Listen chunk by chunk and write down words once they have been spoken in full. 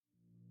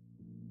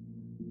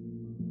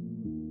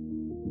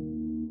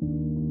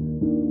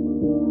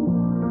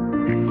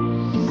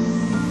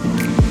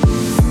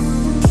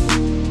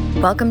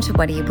Welcome to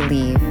What Do You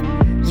Believe?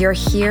 You're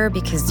here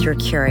because you're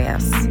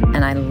curious,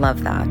 and I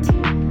love that.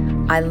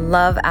 I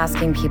love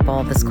asking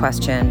people this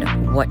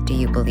question, what do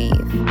you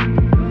believe?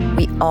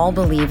 We all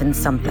believe in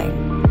something,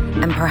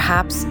 and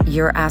perhaps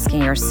you're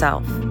asking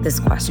yourself this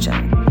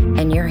question,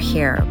 and you're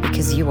here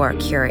because you are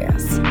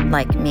curious,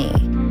 like me.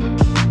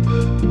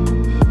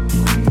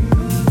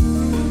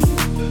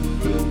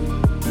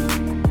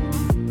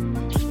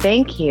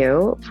 Thank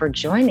you for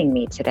joining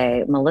me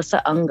today,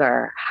 Melissa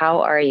Unger. How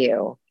are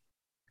you?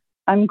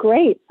 I'm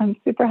great. I'm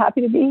super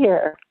happy to be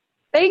here.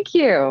 Thank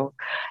you.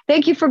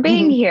 Thank you for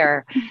being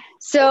here.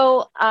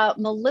 So,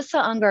 Melissa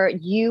Unger,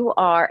 you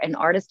are an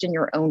artist in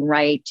your own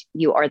right.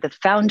 You are the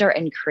founder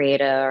and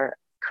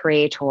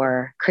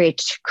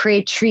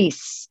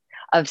creatrice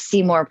of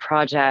Seymour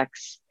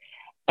Projects.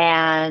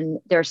 And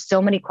there's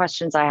so many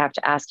questions I have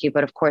to ask you,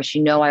 but of course,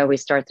 you know I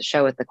always start the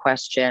show with the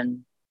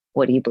question,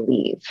 what do you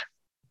believe?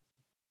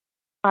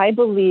 I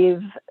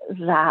believe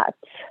that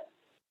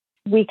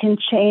we can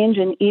change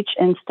in each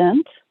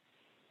instant,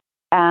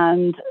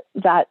 and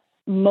that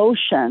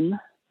motion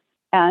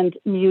and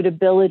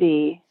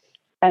mutability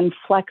and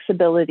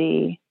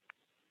flexibility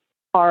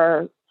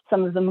are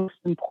some of the most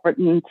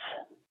important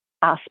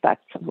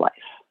aspects of life,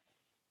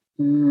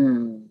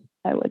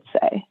 I would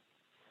say.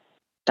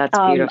 That's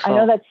beautiful. I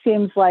know that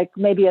seems like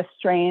maybe a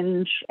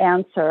strange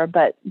answer,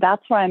 but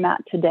that's where I'm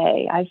at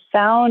today. I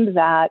found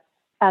that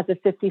as a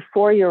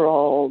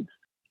 54-year-old,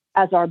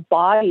 as our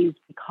bodies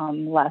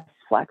become less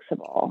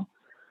flexible,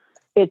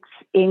 it's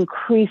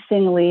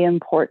increasingly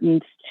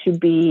important to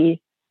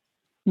be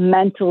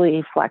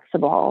mentally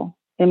flexible,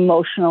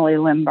 emotionally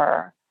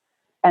limber,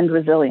 and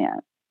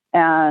resilient.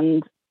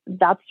 And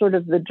that's sort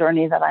of the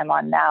journey that I'm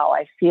on now.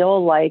 I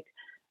feel like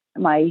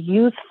my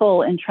youthful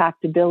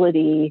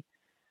intractability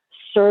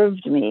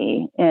served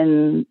me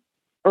in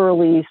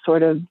early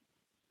sort of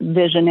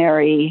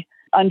visionary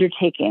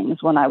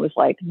undertakings when I was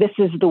like, this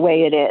is the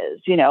way it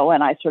is,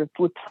 and I sort of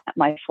would plant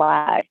my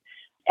flag.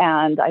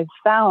 And I've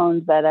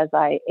found that as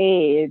I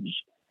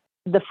age,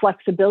 the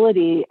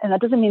flexibility, and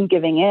that doesn't mean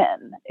giving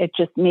in, it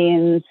just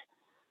means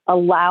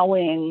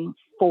allowing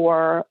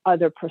for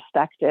other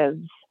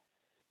perspectives,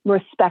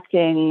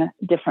 respecting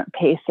different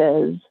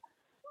paces,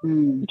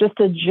 just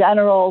a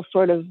general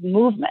sort of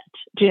movement.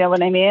 Do you know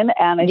what I mean?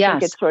 And I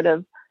think it sort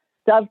of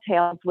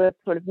dovetails with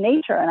sort of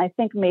nature. And I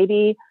think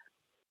maybe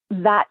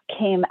that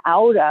came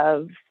out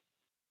of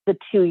the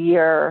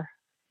 2-year,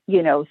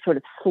 sort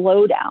of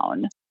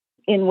slowdown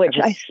in which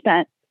I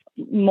spent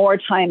more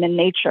time in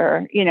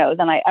nature,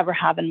 than I ever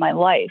have in my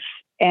life,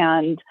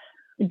 and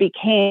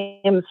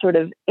became sort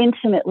of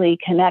intimately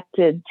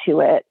connected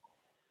to it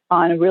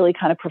on a really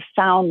kind of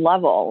profound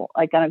level,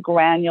 like on a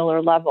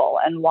granular level,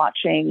 and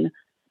watching,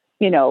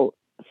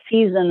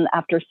 season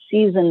after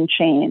season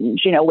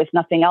change, with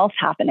nothing else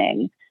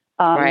happening,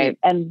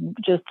 and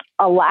just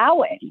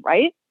allowing,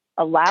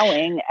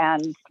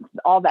 and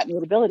all that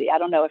mutability. I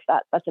don't know if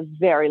that's a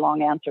very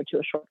long answer to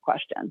a short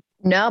question.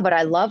 No, but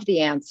I love the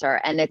answer.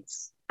 And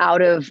it's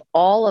out of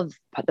all of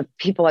the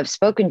people I've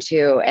spoken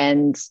to.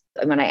 And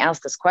when I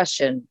ask this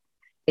question,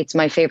 it's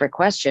my favorite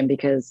question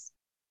because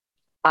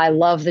I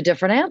love the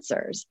different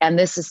answers. And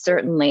this is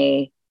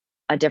certainly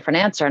a different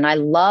answer. And I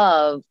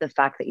love the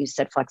fact that you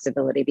said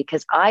flexibility,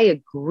 because I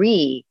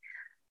agree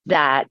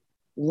that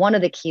one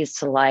of the keys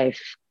to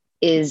life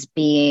is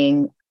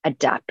being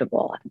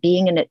adaptable,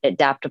 being an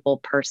adaptable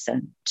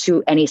person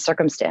to any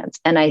circumstance.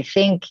 And I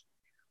think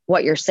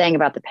what you're saying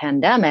about the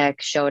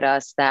pandemic showed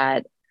us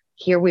that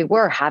here we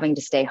were having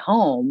to stay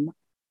home,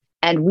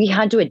 and we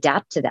had to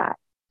adapt to that.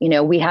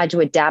 We had to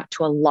adapt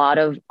to a lot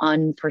of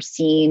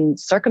unforeseen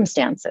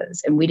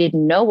circumstances, and we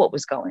didn't know what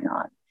was going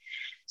on.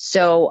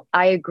 So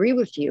I agree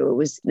with you. It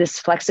was this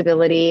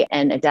flexibility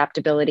and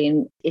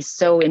adaptability is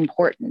so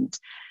important.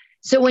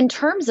 So in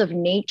terms of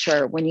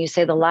nature, when you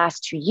say the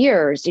last 2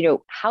 years,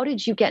 how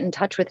did you get in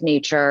touch with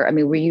nature? I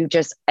mean, were you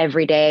just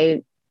every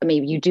day? I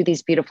mean, you do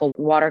these beautiful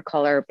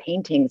watercolor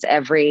paintings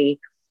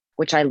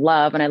which I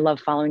love, and I love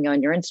following you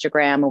on your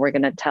Instagram, and we're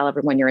going to tell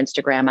everyone your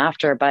Instagram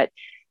after, but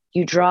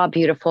you draw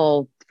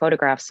beautiful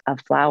photographs of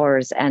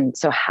flowers. And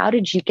so how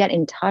did you get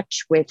in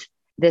touch with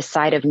this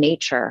side of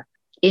nature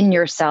in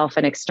yourself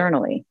and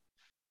externally?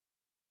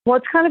 Well,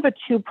 it's kind of a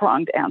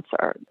two-pronged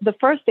answer. The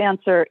first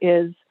answer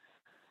is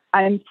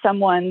I'm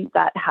someone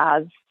that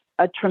has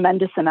a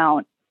tremendous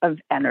amount of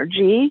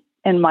energy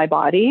in my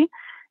body.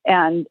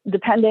 And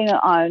depending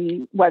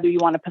on whether you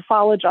want to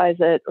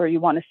pathologize it or you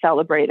want to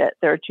celebrate it,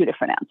 there are two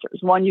different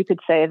answers. One, you could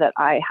say that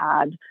I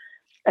had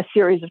a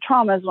series of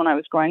traumas when I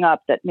was growing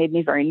up that made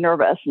me very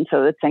nervous. And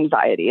so it's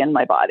anxiety in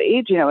my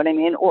body. Do you know what I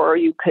mean? Or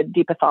you could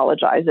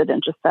depathologize it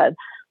and just said,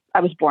 I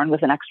was born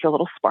with an extra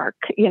little spark,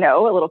 a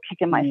little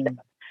kick in my step.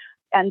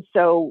 And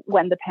so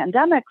when the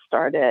pandemic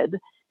started,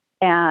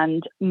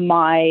 and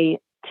my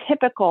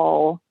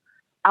typical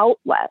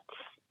outlets,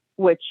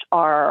 which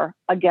are,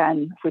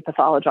 again, if we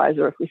pathologize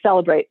or if we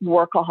celebrate,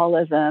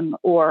 workaholism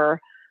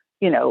or,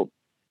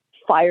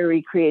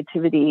 fiery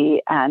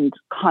creativity and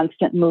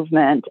constant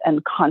movement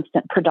and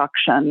constant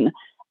production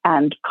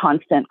and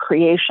constant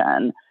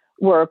creation,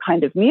 were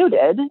kind of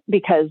muted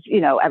because,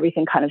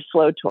 everything kind of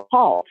slowed to a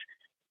halt,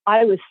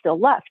 I was still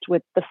left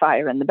with the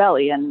fire in the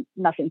belly and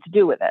nothing to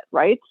do with it,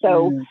 right?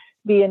 So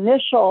the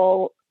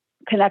initial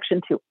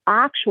connection to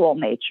actual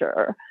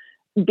nature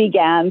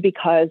began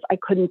because I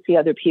couldn't see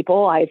other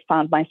people. I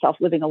found myself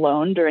living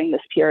alone during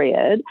this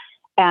period.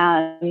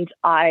 And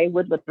I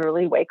would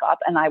literally wake up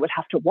and I would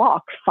have to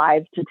walk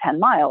 5 to 10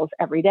 miles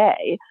every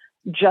day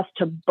just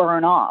to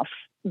burn off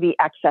the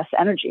excess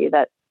energy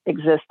that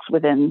exists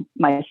within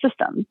my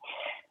system.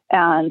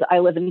 And I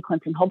live in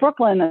Clinton Hill,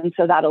 Brooklyn. And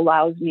so that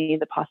allows me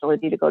the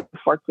possibility to go to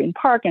Fort Greene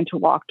Park and to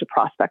walk to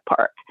Prospect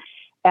Park.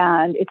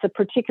 And it's a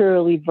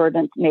particularly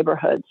verdant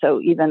neighborhood. So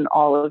even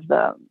all of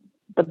the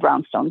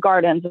brownstone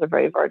gardens are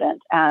very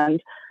verdant.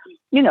 And,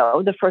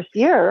 the first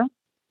year,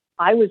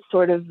 I was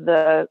sort of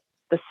the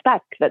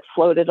speck that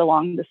floated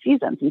along the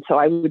seasons. And so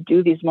I would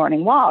do these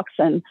morning walks,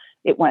 and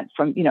it went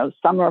from,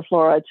 summer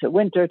flora to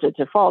winter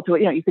to fall to,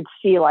 you could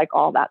see like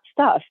all that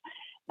stuff.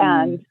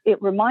 And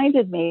it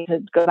reminded me,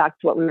 to go back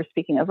to what we were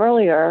speaking of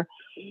earlier,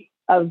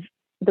 of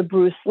the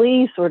Bruce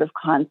Lee sort of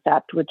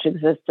concept, which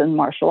exists in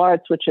martial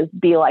arts, which is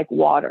be like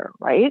water,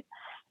 right?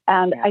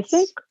 And yes. I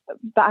think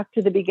back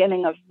to the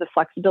beginning of the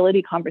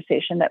flexibility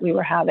conversation that we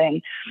were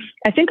having,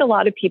 I think a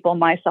lot of people,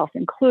 myself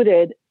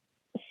included,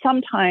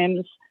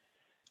 sometimes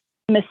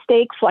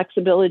mistake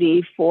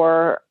flexibility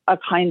for a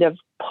kind of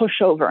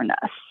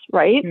pushoverness,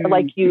 right?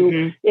 Like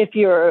if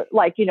you're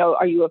like,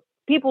 are you a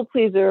people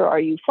pleaser? Are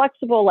you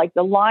flexible? Like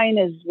the line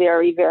is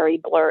very, very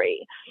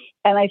blurry.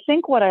 And I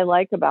think what I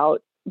like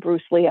about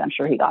Bruce Lee, I'm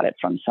sure he got it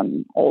from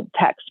some old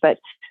text, but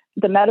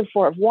the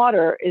metaphor of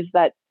water is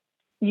that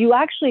you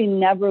actually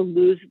never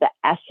lose the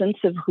essence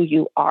of who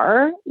you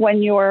are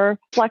when you're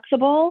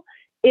flexible,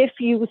 if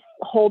you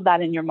hold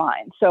that in your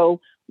mind. So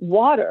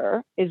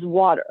water is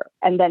water,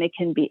 and then it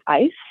can be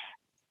ice,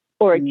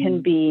 or it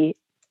can be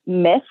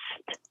mist,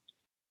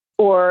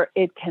 or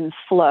it can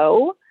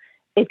flow.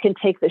 It can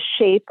take the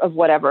shape of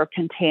whatever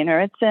container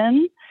it's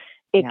in.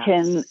 It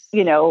can,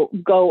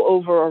 go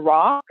over a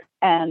rock.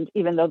 And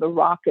even though the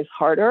rock is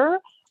harder,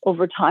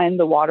 over time,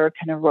 the water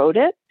can erode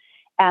it.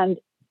 And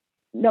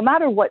no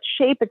matter what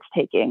shape it's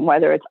taking,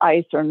 whether it's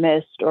ice or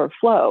mist or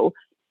flow,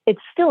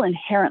 it's still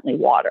inherently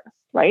water,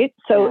 right?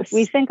 So if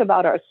we think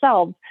about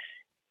ourselves,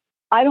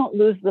 I don't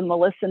lose the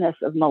Melissa-ness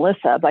of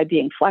Melissa by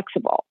being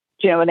flexible.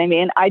 Do you know what I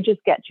mean? I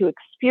just get to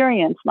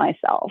experience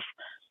myself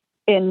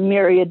in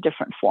myriad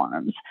different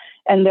forms.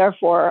 And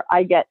therefore,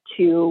 I get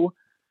to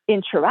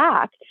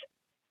interact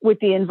with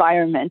the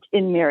environment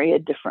in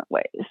myriad different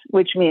ways,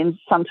 which means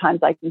sometimes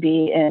I can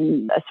be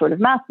in a sort of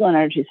masculine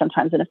energy,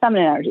 sometimes in a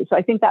feminine energy. So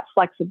I think that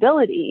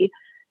flexibility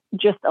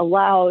just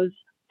allows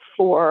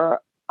for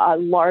a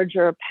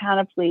larger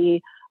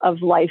panoply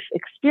of life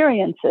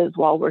experiences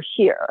while we're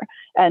here.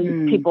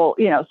 And people,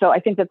 so I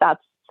think that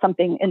that's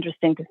something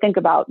interesting to think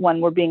about when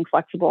we're being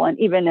flexible, and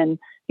even in,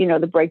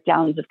 the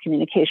breakdowns of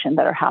communication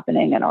that are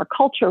happening in our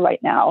culture right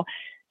now.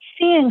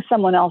 Seeing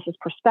someone else's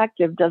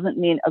perspective doesn't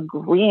mean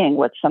agreeing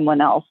with someone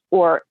else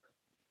or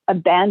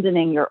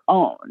abandoning your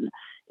own.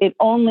 It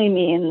only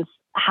means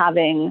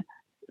having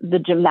the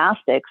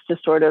gymnastics to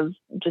sort of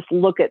just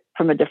look at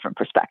from a different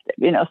perspective,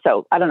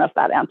 so I don't know if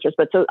that answers,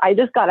 but so I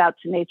just got out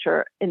to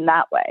nature in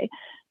that way.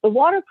 The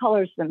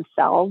watercolors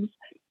themselves,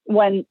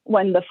 when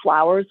the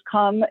flowers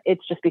come,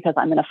 it's just because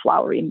I'm in a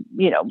flowery,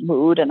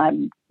 mood and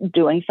I'm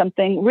doing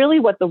something. Really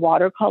what the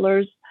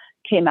watercolors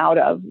came out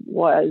of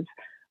was,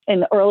 in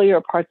the earlier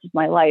parts of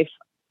my life,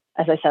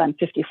 as I said, I'm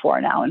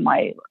 54 now, in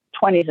my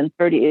 20s and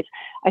 30s,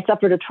 I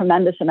suffered a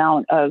tremendous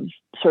amount of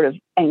sort of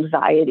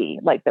anxiety,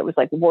 like that was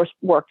like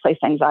workplace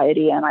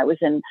anxiety. And I was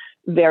in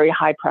very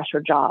high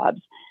pressure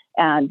jobs,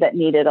 and that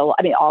needed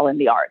all in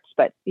the arts,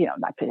 but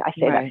I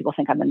say that people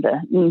think I'm in the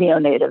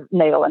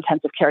neonatal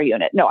intensive care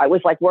unit. No, I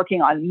was like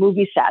working on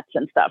movie sets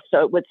and stuff.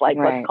 So it was like,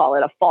 let's call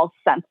it a false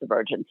sense of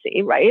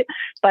urgency. Right.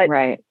 But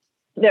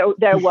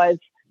there was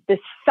this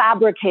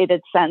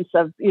fabricated sense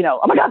of,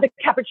 oh my God, the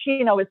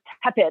cappuccino is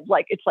tepid.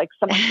 Like, it's like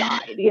someone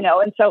died,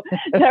 and so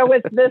there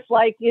was this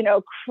like,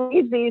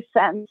 crazy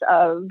sense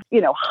of,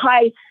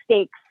 high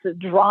stakes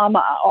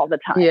drama all the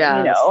time,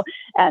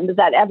 and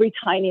that every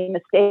tiny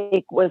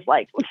mistake was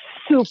like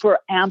super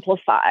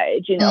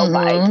amplified,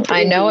 by,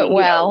 I know it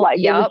well.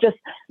 It was just,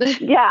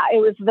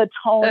 it was the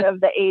tone of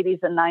the 80s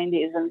and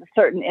 90s and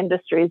certain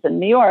industries in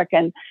New York.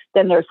 And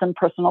then there's some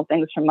personal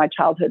things from my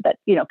childhood that,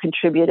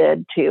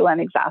 contributed to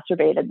and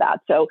exacerbated that.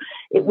 So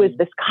it was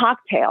this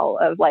cocktail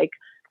of like,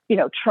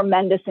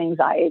 tremendous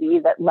anxiety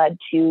that led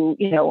to,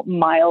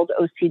 mild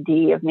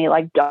OCD of me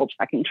like double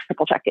checking,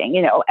 triple checking,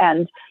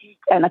 and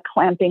a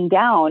clamping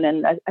down,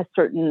 and a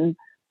certain,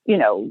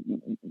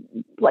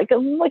 like a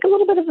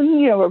little bit of,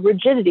 a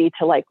rigidity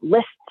to like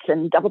lists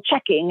and double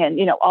checking and,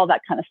 all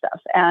that kind of stuff.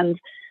 And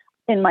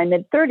in my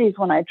mid 30s,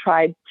 when I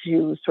tried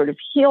to sort of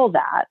heal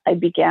that, I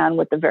began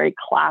with the very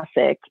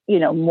classic,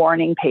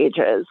 morning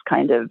pages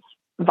kind of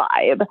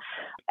vibe.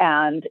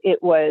 And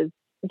it was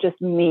just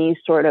me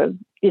sort of,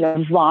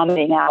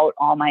 vomiting out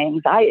all my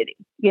anxiety,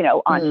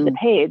 onto the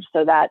page,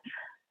 so that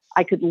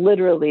I could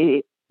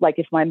literally like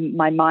if my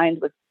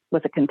mind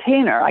was a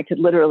container, I could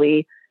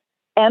literally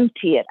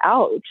empty it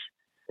out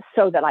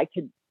so that I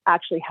could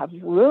actually have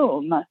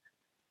room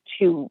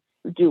to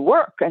do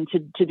work and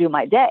to do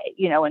my day,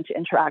 and to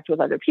interact with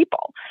other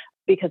people.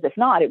 Because if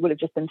not, it would have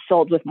just been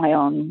filled with my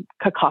own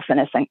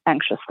cacophonous and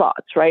anxious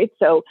thoughts, right?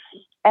 So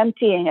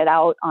emptying it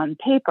out on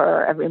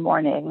paper every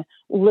morning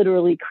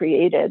literally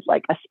created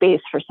like a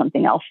space for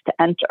something else to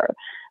enter.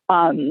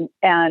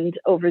 And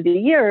over the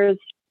years,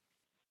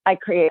 I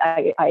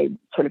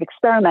sort of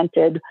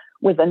experimented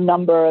with a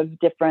number of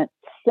different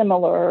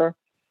similar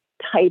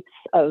types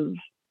of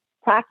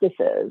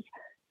practices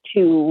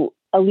to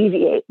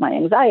alleviate my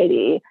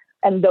anxiety.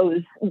 And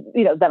those,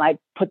 then I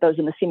put those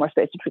in the See More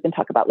space, which we can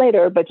talk about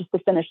later, but just to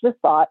finish this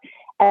thought.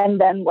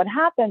 And then what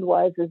happened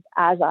is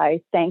as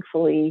I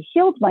thankfully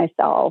healed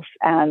myself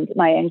and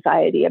my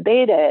anxiety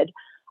abated,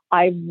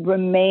 I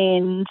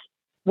remained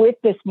with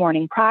this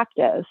morning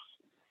practice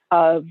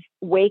of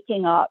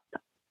waking up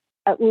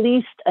at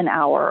least an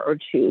hour or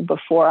two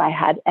before I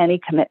had any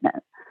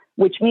commitment,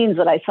 which means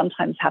that I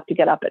sometimes have to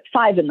get up at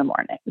 5 a.m.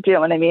 Do you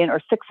know what I mean?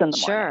 Or 6 a.m.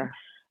 Sure.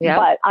 Yeah.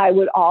 But I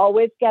would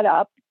always get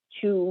up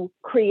to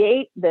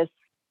create this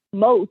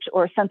moat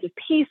or sense of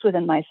peace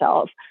within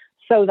myself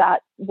so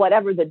that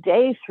whatever the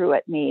day threw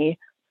at me,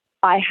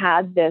 I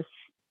had this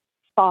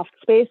soft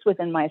space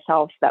within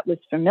myself that was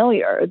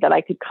familiar that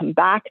I could come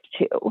back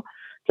to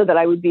so that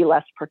I would be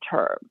less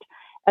perturbed.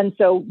 And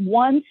so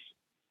once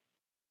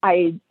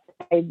I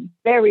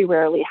very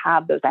rarely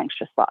have those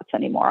anxious thoughts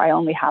anymore. I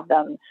only have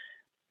them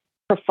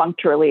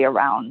perfunctorily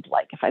around,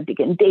 like if I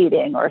begin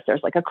dating or if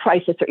there's like a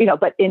crisis, or,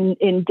 but in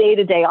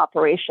day-to-day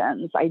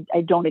operations,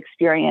 I don't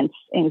experience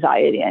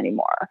anxiety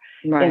anymore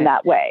in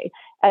that way.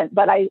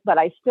 But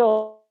I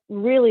still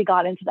really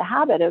got into the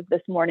habit of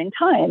this morning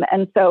time.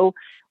 And so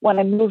when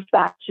I moved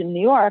back to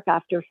New York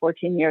after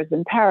 14 years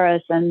in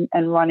Paris and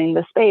running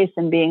the space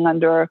and being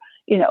under,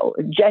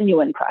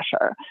 genuine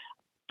pressure,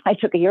 I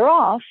took a year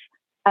off.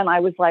 And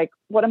I was like,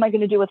 what am I going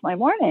to do with my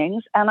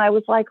mornings? And I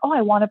was like,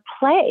 I want to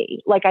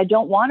play. Like, I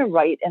don't want to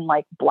write in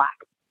like black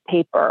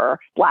paper,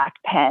 black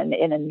pen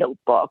in a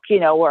notebook,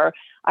 or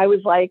I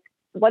was like,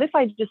 what if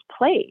I just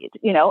played,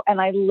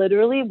 and I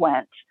literally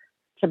went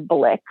to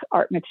Blick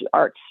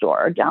art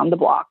store down the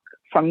block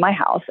from my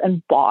house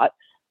and bought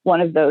one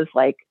of those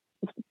like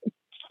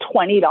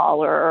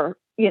 $20,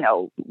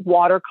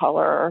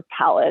 watercolor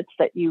palettes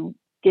that you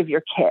give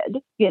your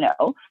kid,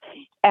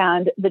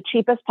 and the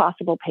cheapest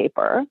possible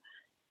paper.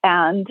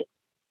 And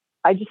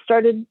I just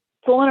started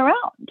fooling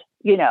around,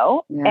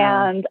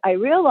 and I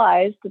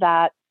realized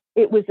that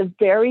it was a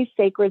very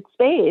sacred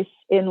space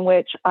in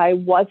which I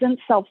wasn't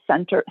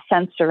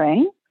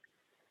self-censoring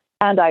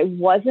and I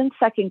wasn't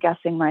second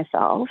guessing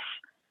myself.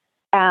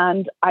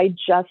 And I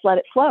just let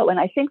it flow. And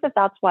I think that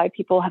that's why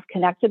people have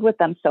connected with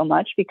them so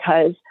much,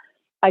 because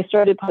I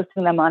started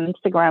posting them on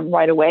Instagram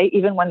right away,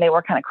 even when they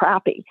were kind of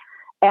crappy.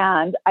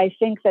 And I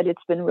think that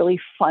it's been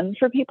really fun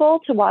for people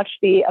to watch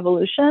the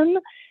evolution.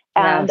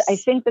 And Yes. I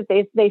think that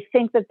they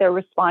think that they're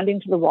responding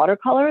to the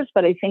watercolors,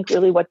 but I think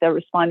really what they're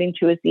responding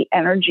to is the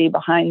energy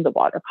behind the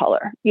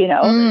watercolor,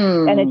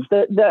 and it's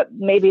the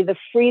maybe the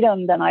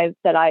freedom that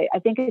I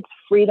think it's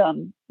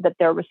freedom that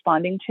they're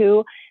responding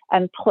to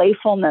and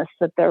playfulness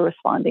that they're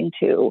responding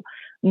to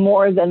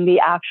more than the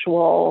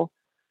actual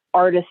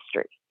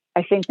artistry.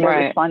 I think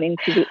they're responding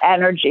to the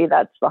energy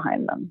that's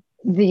behind them.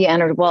 The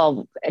energy,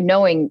 well,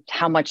 knowing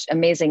how much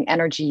amazing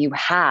energy you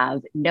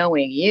have,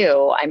 knowing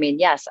you, I mean,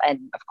 yes, and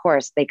of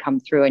course they come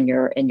through in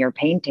your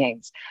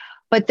paintings,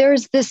 but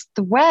there's this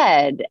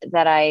thread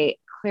that I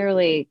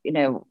clearly,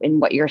 in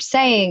what you're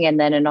saying, and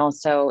then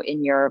also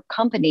in your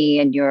company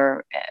and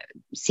your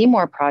See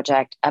More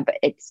project,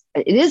 it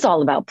is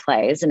all about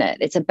play, isn't it?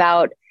 It's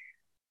about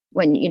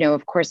when,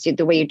 of course,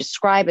 the way you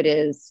describe it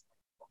is,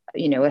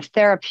 a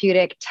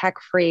therapeutic,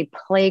 tech-free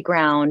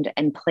playground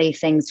and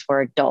playthings for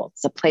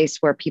adults, a place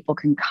where people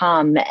can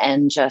come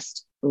and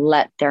just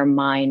let their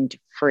mind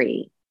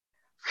free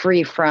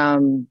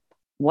from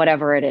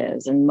whatever it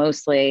is, and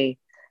mostly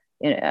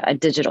a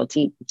digital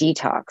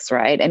detox,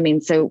 right? I mean,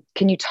 so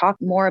can you talk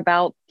more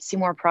about See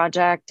More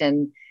Project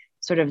and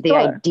sort of the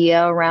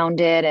idea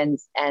around it?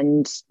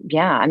 And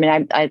yeah, I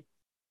mean, I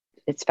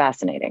it's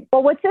fascinating.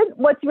 Well,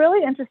 what's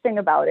really interesting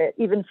about it,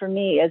 even for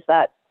me, is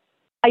that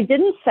I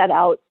didn't set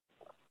out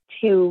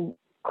to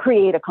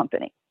create a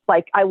company.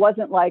 Like, I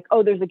wasn't like,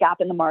 there's a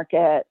gap in the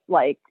market.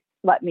 Like,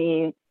 let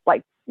me,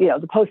 like,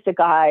 the Post-it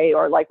guy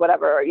or like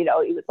whatever, he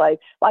was like,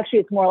 well, actually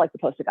it's more like the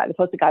Post-it guy. The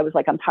Post-it guy was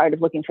like, I'm tired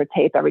of looking for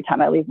tape every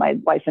time I leave my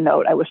wife a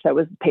note. I wish there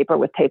was paper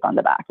with tape on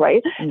the back.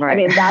 Right. I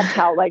mean, that's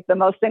how like the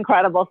most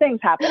incredible things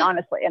happen,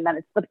 honestly. And then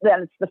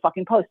it's the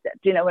fucking Post-it.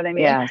 Do you know what I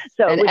mean? Yeah.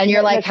 So, and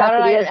you're like, how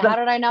did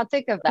I not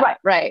think of that?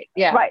 Right.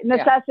 Yeah. Right.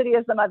 Necessity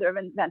is the mother of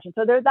invention.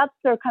 So there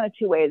are kind of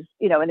two ways,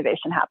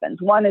 innovation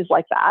happens. One is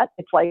like that.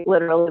 It's like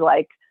literally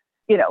like,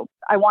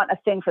 I want a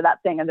thing for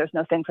that thing and there's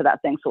no thing for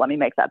that thing. So let me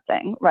make that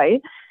thing.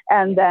 Right.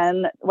 And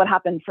then what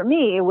happened for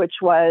me, which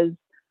was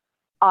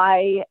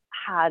I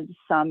had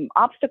some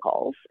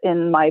obstacles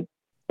in my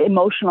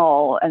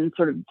emotional and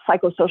sort of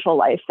psychosocial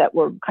life that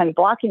were kind of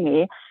blocking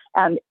me.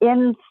 And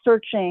in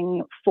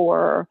searching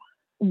for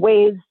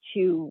ways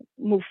to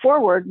move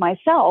forward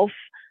myself,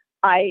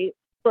 I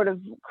sort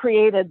of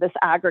created this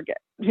aggregate,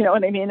 you know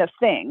what I mean, of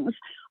things.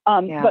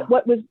 But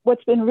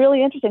what's been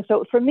really interesting,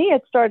 so for me,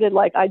 it started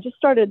like, I just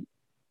started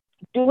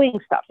doing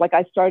stuff. Like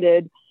I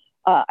started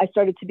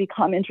to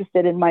become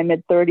interested in my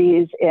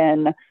mid-30s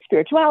in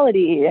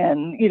spirituality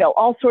and, you know,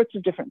 all sorts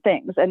of different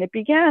things. And it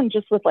began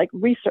just with like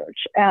research.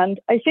 And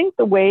I think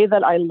the way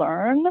that I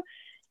learn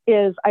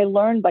is I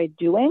learn by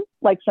doing.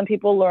 Like some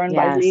people learn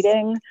by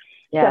reading.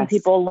 Some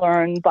people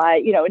learn by,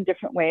 you know, in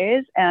different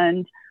ways.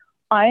 And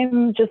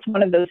I'm just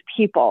one of those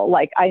people.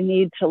 Like I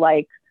need to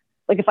like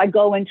if I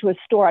go into a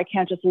store, I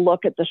can't just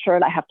look at the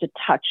shirt, I have to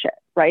touch it,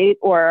 right?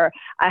 Or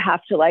I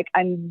have to like,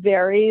 I'm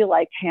very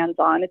like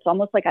hands-on. It's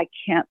almost like I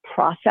can't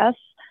process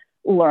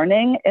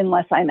learning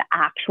unless I'm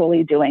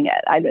actually doing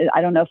it.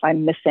 I don't know if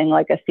I'm missing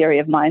like a theory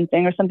of mind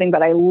thing or something,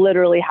 but I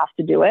literally have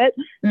to do it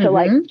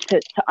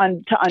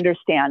to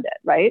understand it,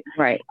 right?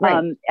 Right.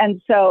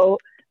 And so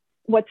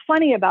what's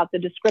funny about the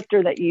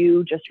descriptor that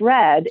you just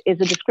read is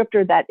a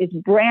descriptor that is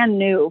brand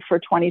new for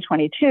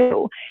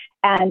 2022.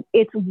 And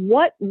it's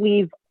what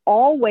we've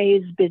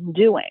always been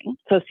doing.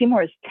 So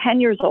Seymour is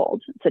 10 years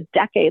old. It's a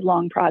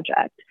decade-long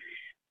project.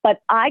 But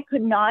I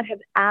could not have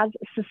as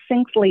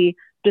succinctly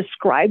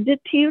described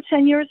it to you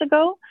 10 years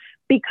ago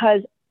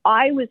because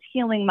I was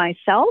healing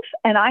myself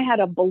and I had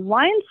a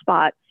blind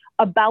spot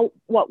about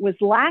what was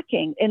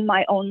lacking in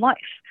my own life.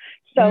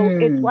 So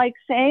it's like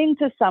saying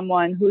to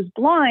someone who's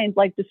blind,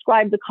 like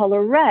describe the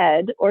color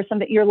red or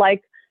something. You're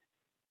like,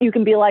 you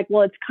can be like,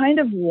 well, it's kind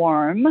of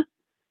warm.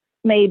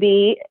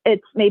 Maybe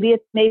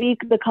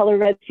the color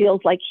red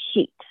feels like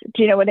heat.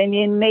 Do you know what I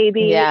mean?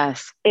 Maybe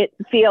it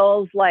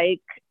feels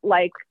like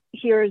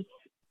here's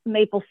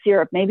maple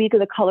syrup. Maybe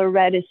the color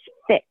red is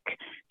thick.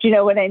 Do you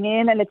know what I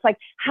mean? And it's like,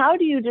 how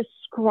do you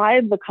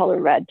describe the color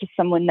red to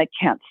someone that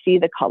can't see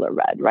the color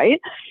red,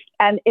 right?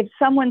 And if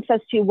someone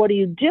says to you, what are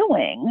you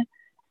doing?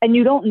 And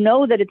you don't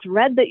know that it's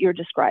red that you're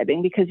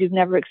describing because you've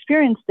never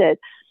experienced it,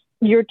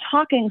 you're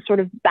talking sort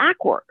of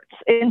backwards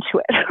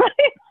into it,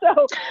 right?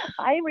 So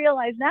I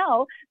realize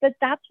now that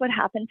that's what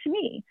happened to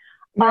me.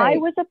 Right. I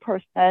was a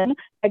person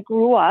that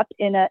grew up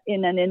in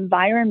an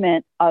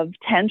environment of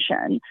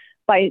tension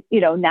by, you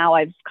know, now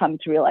I've come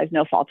to realize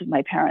no fault of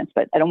my parents,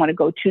 but I don't want to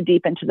go too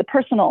deep into the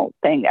personal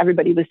thing.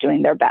 Everybody was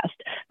doing their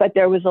best, but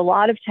there was a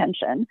lot of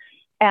tension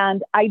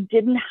and I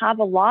didn't have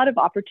a lot of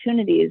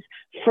opportunities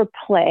for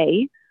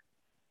play,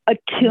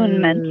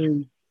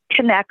 attunement,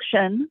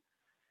 connection,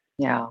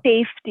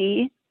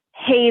 safety,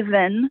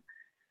 haven,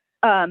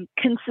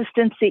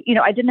 consistency. You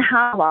know, I didn't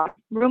have a lot of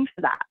room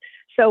for that.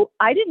 So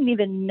I didn't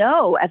even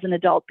know as an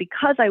adult,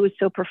 because I was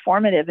so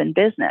performative in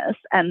business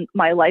and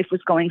my life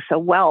was going so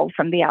well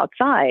from the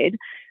outside,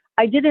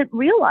 I didn't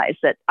realize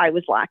that I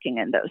was lacking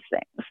in those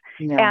things.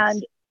 Yes.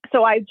 And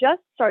so I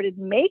just started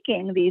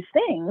making these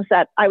things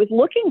that I was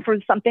looking for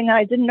something and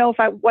I didn't know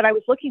what I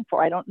was looking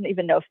for. I don't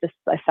even know if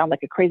I sound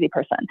like a crazy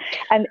person.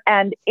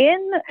 And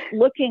in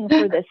looking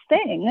for this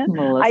thing,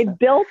 Melissa, I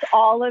built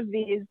all of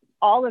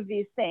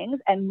these things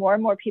and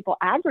more people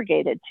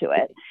aggregated to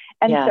it.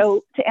 And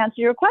so to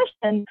answer your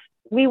question,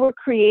 we were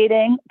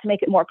creating, to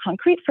make it more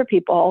concrete for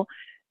people,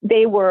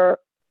 they were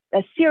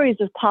a series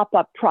of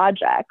pop-up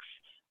projects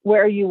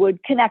where you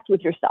would connect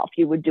with yourself.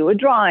 You would do a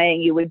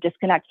drawing, you would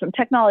disconnect from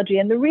technology.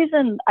 And the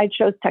reason I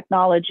chose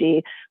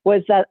technology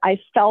was that I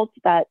felt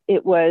that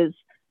it was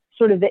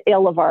sort of the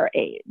ill of our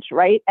age,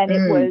 right? And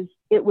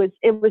it was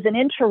an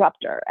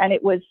interrupter, and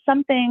it was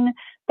something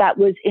that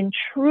was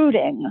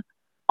intruding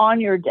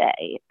on your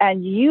day,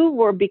 and you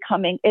were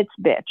becoming its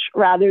bitch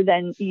rather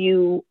than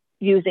you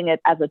using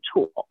it as a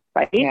tool,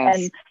 right? Yes.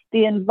 And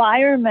the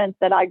environment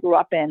that I grew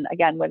up in,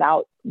 again,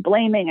 without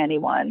blaming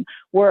anyone,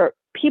 were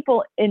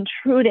people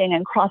intruding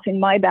and crossing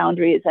my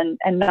boundaries and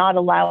not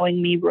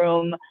allowing me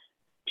room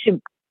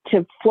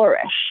to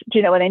flourish. Do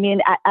you know what I mean?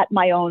 At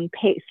my own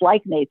pace,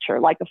 like nature,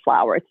 like a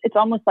flower. It's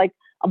almost like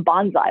a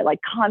bonsai, like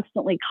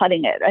constantly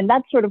cutting it. And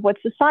that's sort of what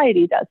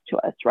society does to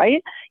us,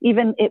 right?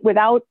 Even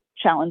without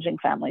challenging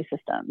family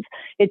systems.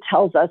 It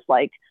tells us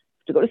like,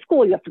 to go to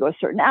school, you have to go a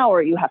certain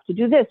hour, you have to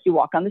do this, you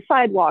walk on the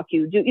sidewalk,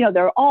 you do, you know,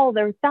 there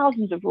are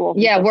thousands of rules.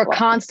 Yeah, we're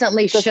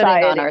constantly shutting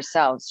on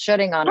ourselves,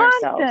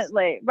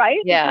 constantly, right?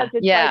 Yeah.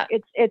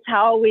 Because it's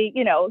how we,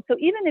 you know, so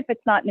even if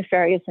it's not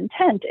nefarious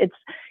intent,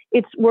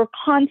 we're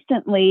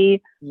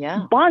constantly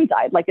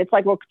bonsai'd. Like, it's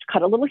like, we'll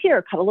cut a little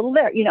here, cut a little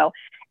there, you know,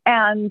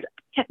 and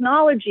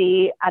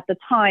technology at the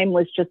time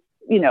was just,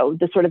 you know,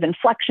 the sort of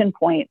inflection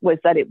point was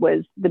that it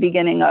was the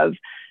beginning of,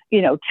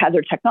 you know,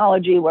 tethered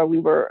technology where we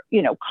were,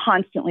 you know,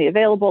 constantly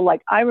available.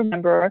 Like, I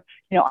remember,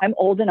 you know, I'm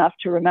old enough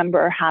to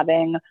remember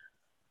having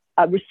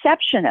a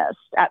receptionist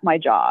at my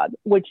job,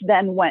 which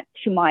then went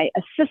to my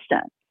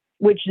assistant,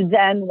 which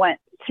then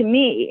went to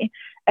me.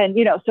 And,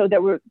 you know, so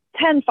there were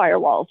 10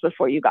 firewalls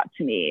before you got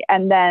to me.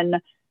 And then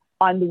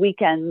on the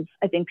weekends,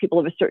 I think people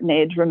of a certain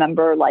age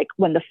remember, like,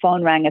 when the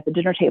phone rang at the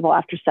dinner table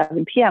after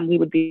 7 p.m., we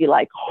would be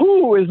like,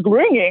 who is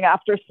ringing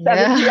after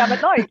 7 p.m.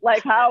 at night?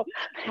 Like, how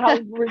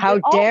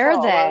dare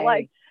they? Or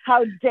like,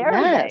 how dare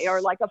they? Or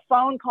like a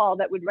phone call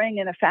that would ring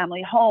in a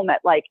family home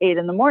at like 8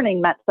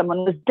 a.m. meant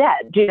someone was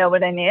dead. Do you know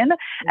what I mean?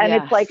 And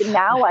it's like,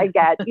 now I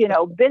get,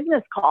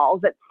 business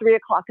calls at 3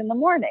 o'clock in the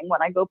morning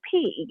when I go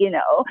pee,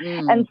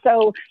 And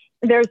so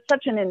there's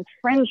such an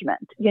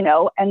infringement,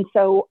 and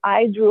so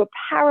I drew a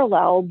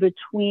parallel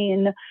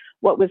between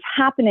what was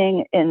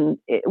happening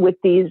with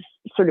these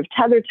sort of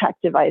tether tech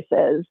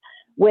devices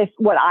with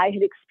what I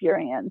had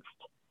experienced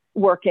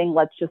working,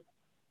 let's just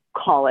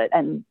call it,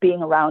 and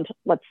being around,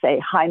 let's say,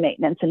 high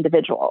maintenance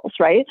individuals,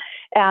 right?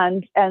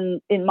 And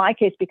in my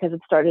case, because it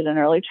started in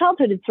early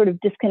childhood, it sort of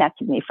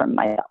disconnected me from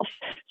myself.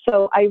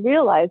 So I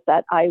realized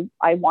that I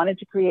wanted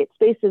to create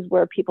spaces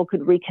where people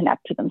could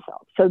reconnect to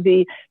themselves. So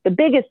the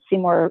biggest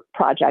Seymour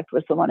project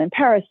was the one in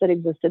Paris that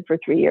existed for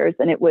 3 years.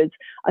 And it was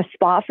a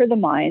spa for the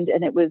mind,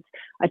 and it was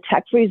a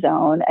tech-free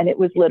zone. And it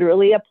was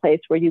literally a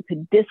place where you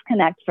could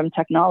disconnect from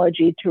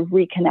technology to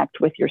reconnect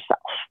with yourself,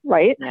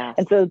 right? Yes.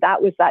 And so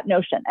that was that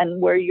notion. And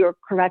where you're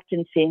correct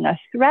in seeing a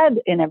thread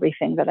in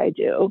everything that I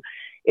do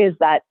is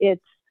that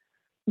it's,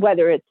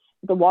 whether it's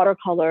the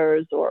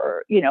watercolors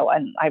or,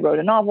 and I wrote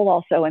a novel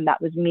also, and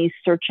that was me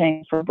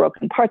searching for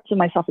broken parts of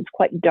myself. It's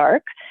quite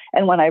dark.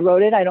 And when I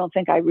wrote it, I don't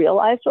think I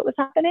realized what was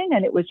happening.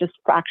 And it was just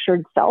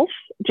fractured self.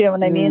 Do you know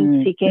what I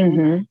mean?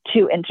 Seeking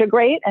to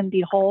integrate and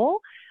be whole.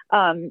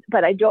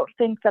 But I don't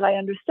think that I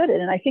understood it.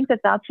 And I think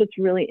that that's what's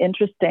really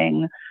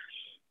interesting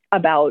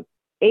about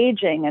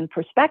aging and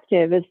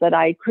perspective, is that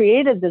I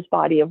created this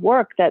body of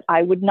work that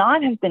I would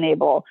not have been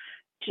able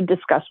to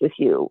discuss with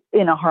you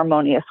in a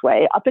harmonious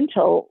way up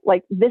until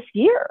like this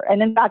year.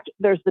 And in fact,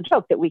 there's the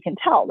joke that we can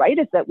tell, right?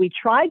 Is that we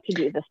tried to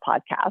do this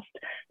podcast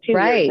 2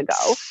 years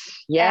ago.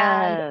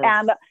 Yes.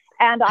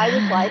 And I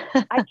was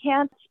like, I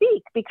can't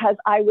speak because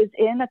I was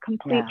in a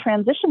complete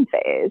transition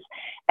phase,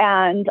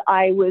 and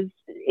I was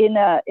in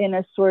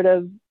a sort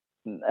of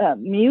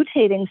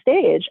mutating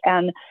stage.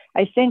 And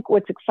I think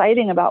what's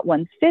exciting about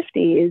one's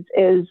 50s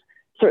is,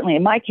 certainly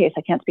in my case,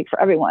 I can't speak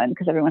for everyone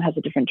because everyone has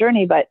a different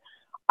journey, but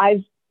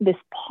this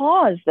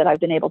pause that I've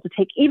been able to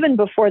take even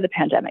before the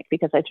pandemic,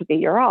 because I took a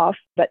year off.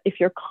 But if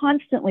you're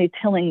constantly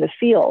tilling the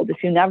field,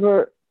 if you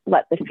never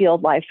let the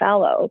field lie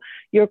fallow,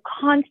 you're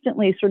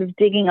constantly sort of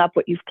digging up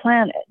what you've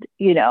planted,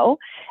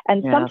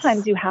 and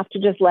sometimes you have to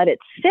just let it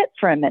sit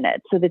for a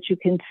minute so that you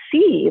can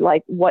see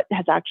like what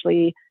has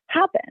actually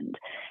happened.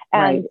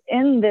 And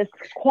in this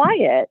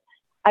quiet,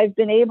 I've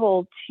been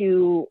able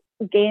to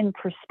gain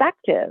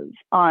perspective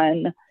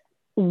on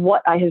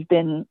what I have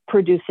been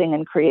producing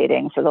and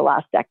creating for the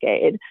last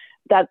decade,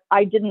 that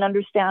I didn't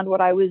understand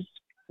what I was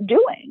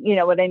doing. You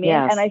know what I mean?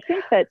 Yes. And I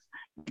think that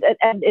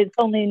and it's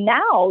only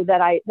now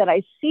that I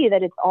see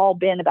that it's all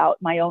been about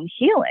my own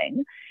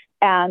healing.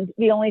 And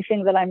the only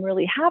thing that I'm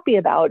really happy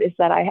about is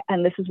that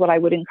and this is what I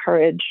would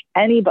encourage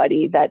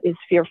anybody that is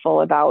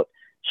fearful about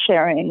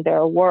sharing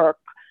their work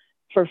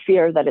for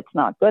fear that it's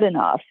not good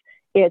enough,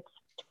 it's,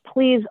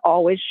 please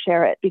always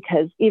share it,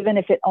 because even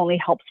if it only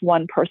helps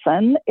one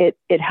person, it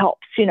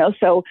helps,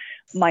 So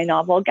my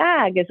novel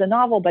Gag is a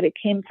novel, but it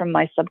came from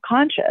my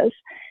subconscious,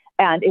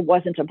 and it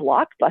wasn't a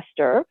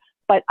blockbuster,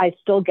 but I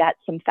still get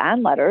some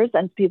fan letters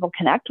and people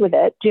connect with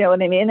it. Do you know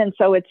what I mean? And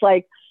so it's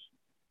like,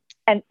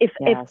 and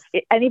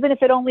and even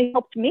if it only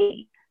helped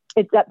me,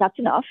 that's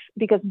enough,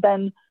 because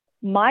then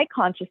my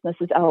consciousness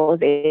is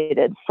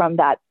elevated from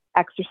that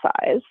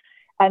exercise.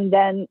 And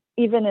then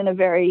even in a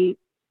very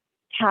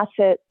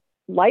tacit,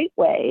 light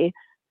way,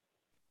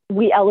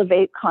 we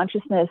elevate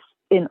consciousness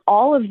in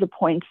all of the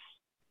points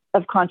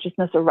of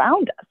consciousness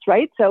around us,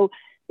 right? So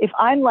if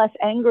I'm less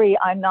angry,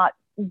 I'm not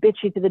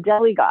bitchy to the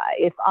deli guy.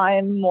 If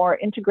I'm more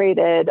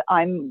integrated,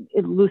 I'm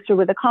looser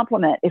with a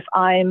compliment. If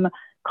I'm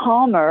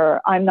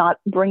calmer, I'm not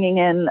bringing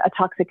in a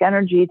toxic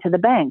energy to the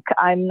bank.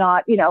 I'm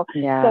not,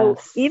 So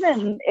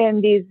even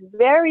in these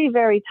very,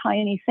 very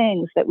tiny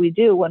things that we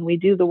do when we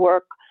do the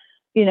work,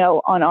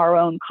 on our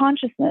own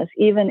consciousness,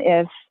 even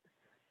if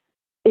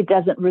it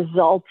doesn't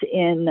result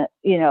in,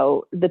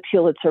 the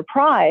Pulitzer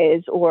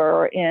Prize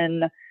or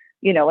in,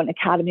 an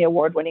Academy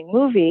Award winning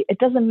movie, it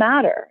doesn't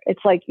matter.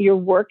 It's like you're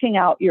working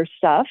out your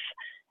stuff.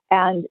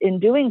 And in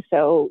doing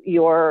so,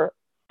 you're,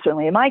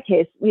 certainly in my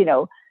case,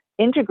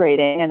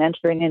 integrating and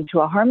entering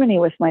into a harmony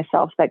with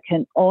myself that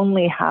can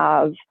only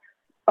have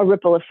a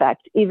ripple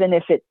effect, even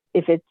if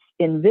it's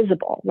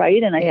invisible,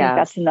 right? And I think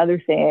that's another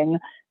thing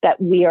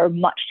that we are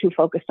much too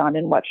focused on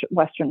in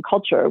Western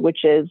culture,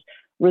 which is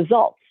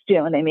results. Do you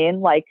know what I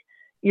mean? Like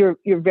you're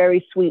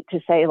very sweet to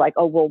say like,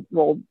 oh,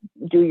 we'll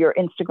do your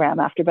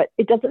Instagram after, but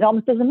it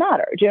almost doesn't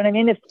matter. Do you know what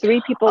I mean? If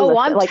 3 people,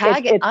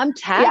 I'm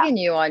tagging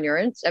you on your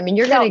Insta. I mean,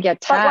 you're going to get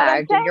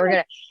tagged, and you're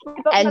going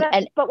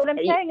to. But what I'm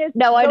saying is,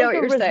 no, I know what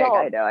you're saying.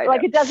 I know.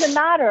 Like it doesn't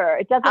matter.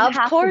 It doesn't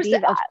have to be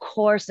that. Of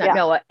course not. Yeah.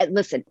 No,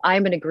 listen,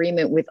 I'm in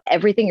agreement with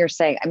everything you're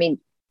saying. I mean,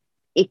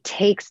 it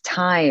takes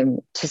time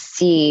to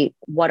see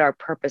what our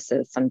purpose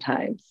is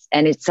sometimes.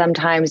 And it's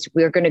sometimes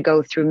we're going to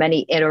go through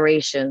many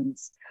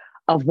iterations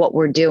of what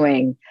we're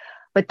doing.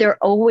 But there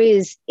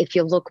always, if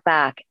I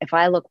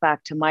look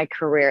back to my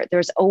career,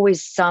 there's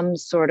always some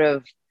sort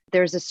of,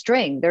 there's a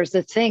string, there's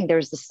a thing,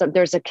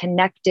 there's a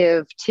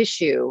connective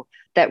tissue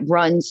that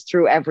runs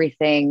through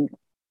everything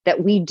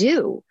that we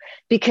do,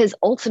 because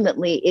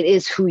ultimately it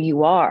is who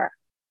you are,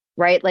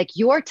 right? Like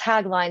your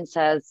tagline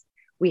says,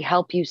 we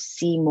help you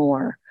see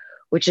more,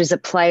 which is a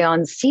play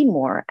on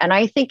Seymour. And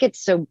I think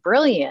it's so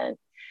brilliant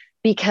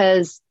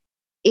because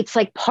it's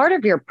like part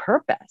of your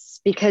purpose,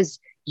 because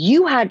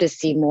you had to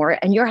see more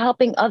and you're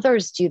helping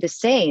others do the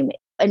same.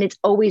 And it's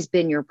always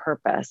been your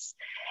purpose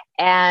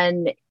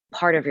and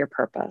part of your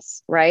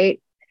purpose,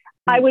 right?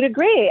 I would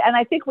agree. And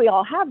I think we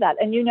all have that.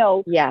 And,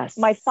 yes,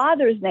 my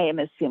father's name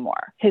is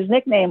Seymour. His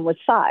nickname was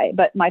Cy,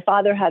 but my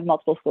father had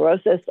multiple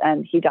sclerosis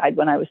and he died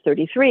when I was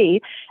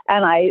 33.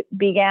 And I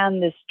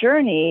began this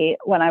journey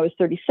when I was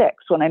 36,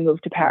 when I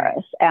moved to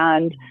Paris.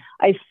 And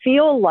I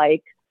feel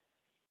like,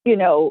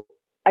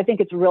 I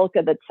think it's Rilke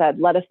that said,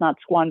 let us not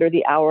squander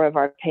the hour of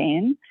our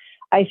pain.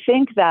 I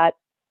think that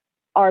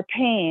our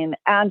pain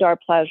and our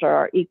pleasure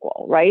are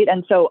equal, right?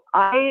 And so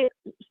I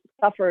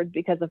suffered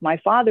because of my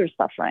father's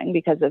suffering,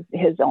 because of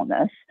his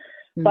illness.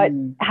 But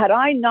had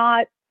I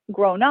not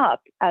grown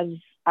up as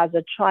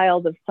a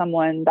child of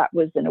someone that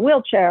was in a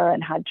wheelchair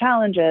and had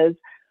challenges,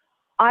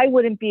 I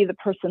wouldn't be the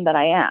person that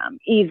I am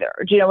either.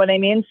 Do you know what I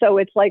mean? So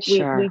it's like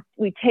Sure.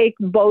 we take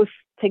both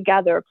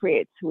together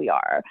creates who we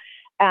are.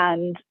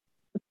 And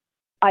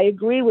I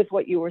agree with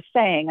what you were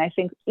saying. I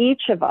think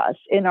each of us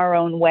in our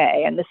own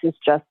way, and this is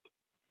just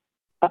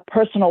a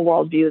personal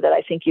worldview that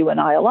I think you and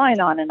I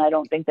align on, and I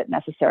don't think that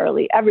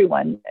necessarily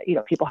everyone,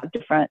 people have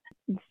different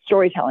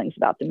storytellings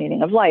about the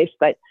meaning of life,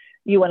 but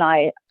you and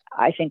I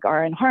think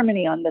are in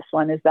harmony on this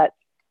one, is that,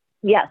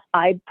 yes,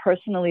 I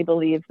personally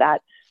believe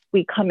that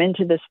we come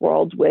into this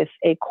world with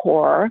a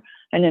core,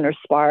 an inner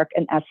spark,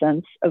 an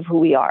essence of who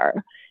we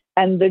are.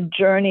 And the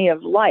journey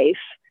of life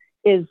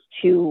is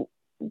to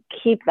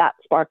keep that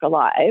spark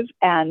alive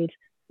and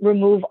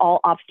remove all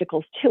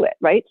obstacles to it,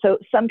 right? So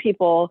some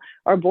people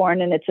are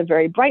born and it's a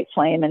very bright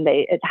flame and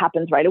it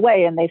happens right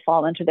away and they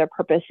fall into their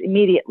purpose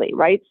immediately,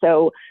 right?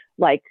 So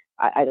like,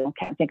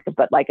 can't think of,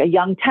 but like a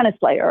young tennis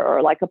player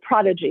or like a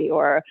prodigy,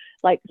 or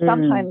like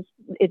sometimes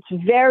it's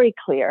very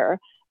clear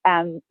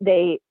and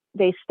they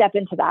step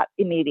into that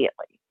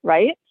immediately,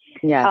 right?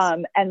 Yes.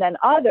 And then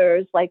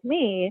others like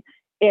me,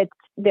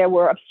 there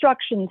were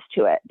obstructions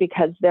to it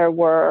because there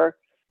were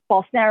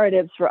false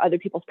narratives for other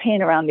people's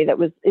pain around me that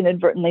was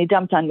inadvertently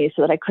dumped on me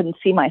so that I couldn't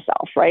see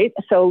myself, right?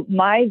 So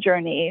my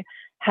journey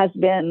has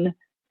been,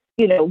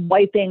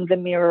 wiping the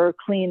mirror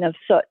clean of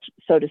soot,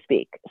 so to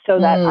speak, so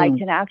that I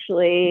can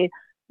actually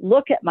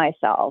look at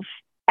myself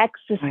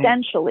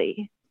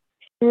existentially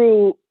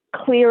through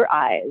clear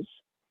eyes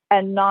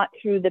and not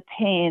through the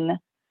pain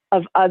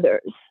of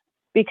others.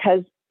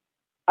 Because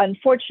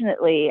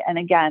unfortunately, and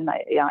again,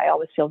 I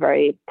always feel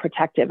very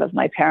protective of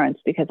my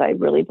parents because I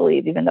really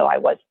believe, even though I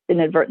was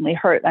inadvertently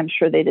hurt, I'm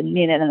sure they didn't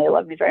mean it and they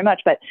loved me very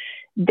much, but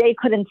they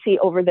couldn't see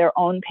over their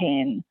own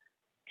pain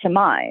to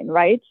mine,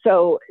 right?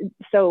 So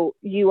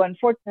you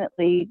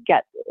unfortunately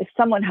if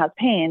someone has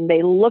pain,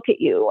 they look at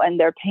you and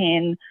their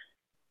pain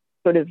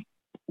sort of,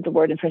 the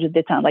word in French is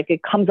déteint, like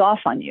it comes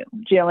off on you.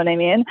 Do you know what I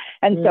mean?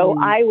 And so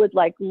I would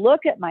like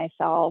look at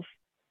myself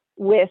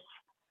with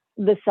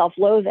the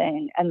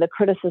self-loathing and the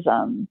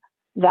criticism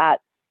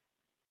that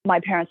my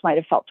parents might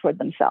have felt toward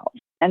themselves.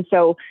 And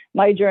so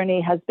my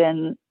journey has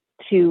been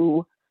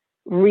to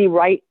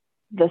rewrite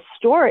the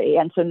story.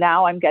 And so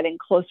now I'm getting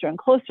closer and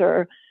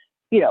closer,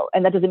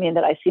 and that doesn't mean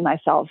that I see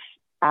myself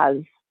as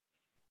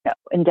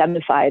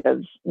indemnified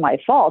of my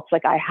faults.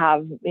 Like I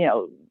have,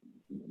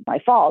 my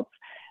faults,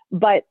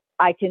 but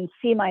I can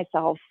see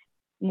myself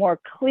more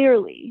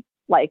clearly,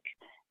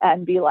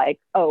 and be like,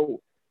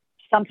 oh,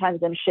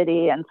 sometimes I'm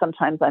shitty and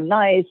sometimes I'm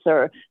nice,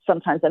 or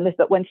sometimes I'm this.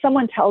 But when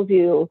someone tells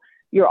you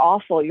you're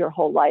awful your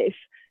whole life,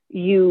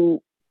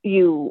 you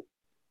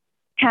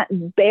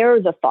can't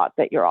bear the thought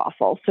that you're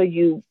awful. So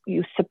you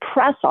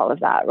suppress all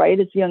of that, right?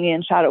 It's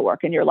Jungian shadow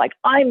work. And you're like,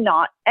 I'm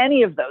not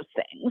any of those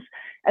things.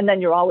 And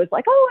then you're always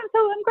like, oh,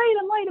 I'm great,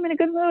 I'm light, I'm in a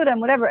good mood, I'm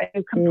whatever. And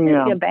you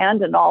completely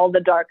abandon all the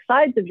dark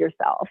sides of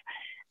yourself.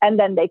 And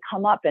then they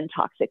come up in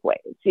toxic ways,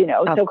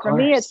 So for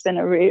me, it's been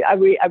a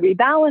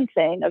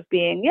rebalancing of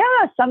being,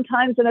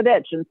 sometimes I'm a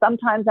bitch and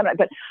sometimes I'm not.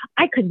 But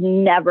I could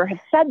never have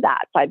said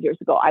that 5 years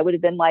ago. I would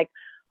have been like,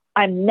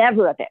 I'm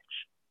never a bitch.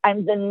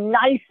 I'm the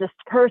nicest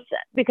person,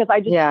 because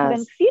I just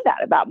couldn't see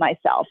that about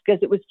myself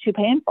because it was too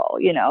painful,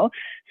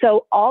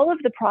 So all of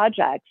the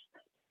projects,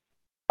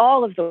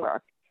 all of the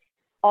work,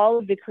 all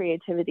of the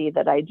creativity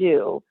that I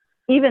do,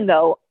 even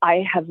though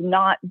I have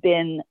not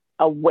been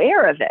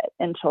aware of it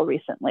until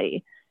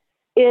recently,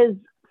 is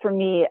for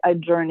me a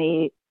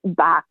journey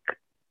back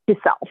to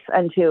self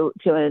and to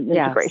an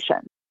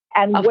integration.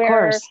 And Of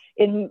course.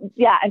 and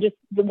just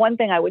the one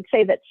thing I would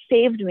say that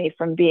saved me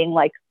from being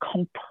like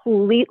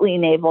completely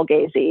navel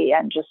gazy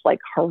and just like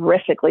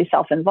horrifically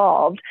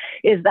self-involved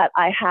is that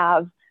I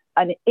have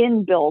an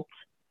inbuilt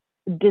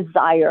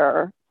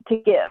desire to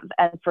give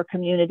and for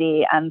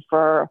community and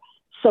for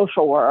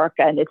social work.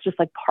 And it's just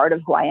like part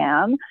of who I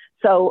am.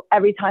 So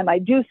every time I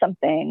do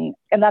something,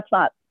 and it's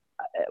not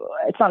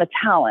a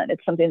talent,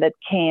 it's something that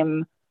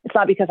it's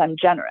not because I'm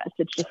generous.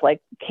 It's just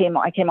like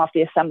I came off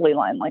the assembly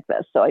line like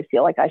this. So I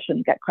feel like I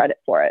shouldn't get credit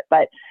for it.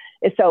 But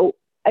so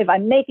if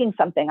I'm making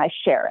something, I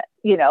share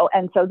it,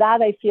 And so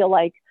that I feel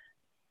like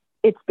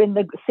it's been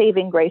the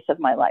saving grace of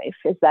my life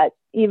is that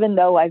even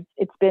though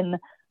it's been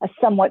a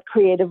somewhat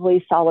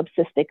creatively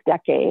solipsistic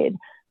decade,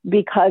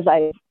 because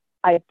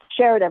I've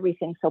shared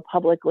everything so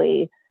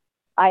publicly,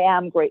 I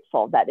am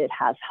grateful that it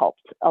has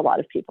helped a lot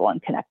of people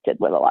and connected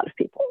with a lot of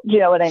people. Do you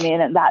know what I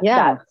mean? And that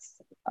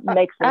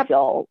makes me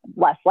feel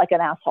less like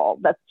an asshole.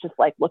 That's just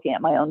like looking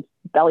at my own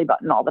belly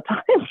button all the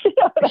time.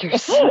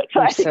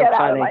 Trying to get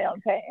out of my own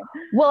pain.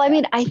 Well, I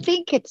mean, I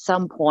think at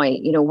some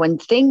point, when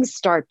things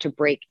start to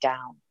break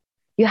down,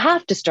 you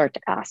have to start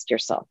to ask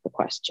yourself the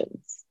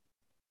questions.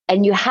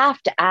 And you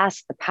have to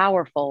ask the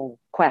powerful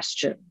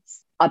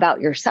questions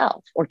about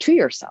yourself or to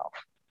yourself.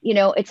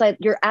 It's like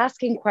you're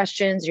asking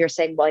questions, you're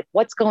saying like,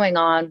 what's going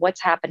on?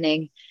 What's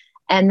happening?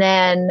 And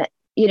then,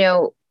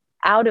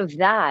 out of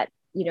that,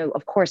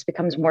 of course,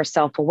 becomes more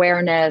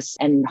self-awareness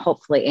and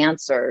hopefully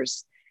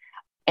answers.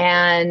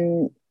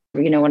 And,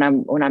 when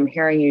I'm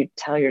hearing you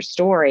tell your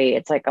story,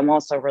 it's like, I'm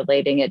also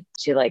relating it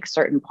to like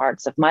certain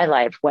parts of my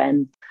life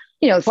when,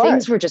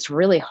 things were just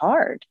really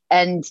hard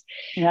and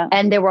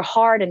they were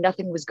hard and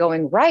nothing was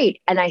going right.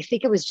 And I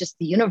think it was just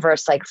the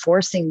universe, like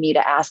forcing me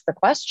to ask the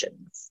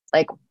questions,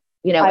 like,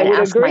 I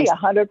would agree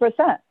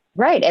 100%.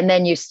 Right. And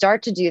then you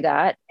start to do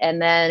that.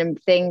 And then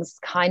things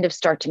kind of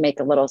start to make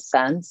a little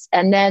sense.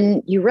 And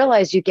then you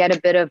realize you get a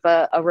bit of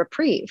a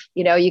reprieve,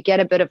 you get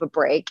a bit of a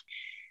break.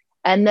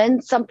 And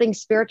then something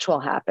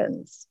spiritual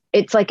happens.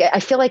 It's like, I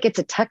feel like it's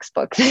a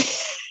textbook.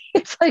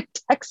 It's like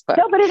textbook.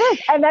 No, but it is.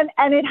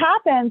 And it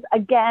happens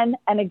again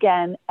and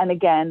again and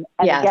again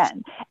and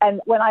again. And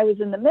when I was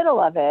in the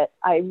middle of it,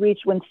 I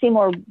reached when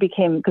Seymour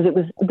became, because it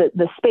was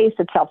the space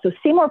itself. So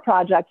Seymour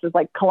Projects is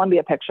like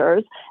Columbia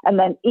Pictures. And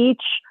then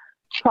each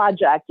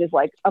project is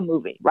like a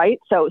movie, right?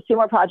 So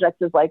Seymour Projects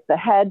is like the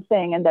head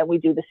thing. And then we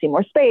do the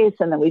Seymour Space,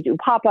 and then we do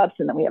pop-ups,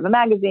 and then we have a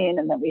magazine,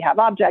 and then we have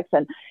objects.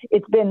 And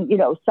it's been,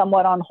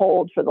 somewhat on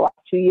hold for the last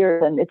 2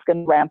 years, and it's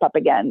going to ramp up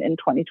again in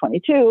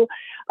 2022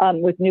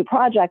 with new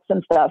projects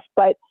and stuff.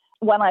 But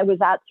when I was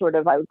at sort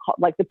of, I would call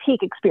like the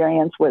peak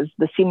experience was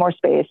the Seymour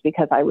Space,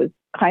 because I was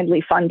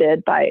kindly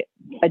funded by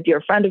a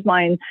dear friend of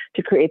mine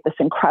to create this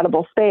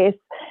incredible space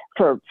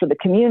for the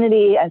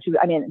community. And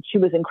she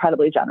was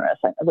incredibly generous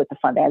with the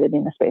funding. I didn't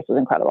mean the space was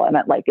incredible. I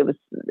meant like it was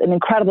an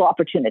incredible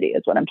opportunity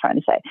is what I'm trying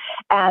to say.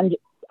 And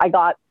I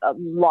got a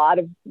lot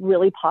of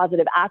really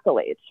positive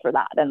accolades for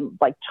that and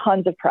like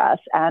tons of press.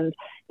 And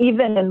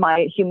even in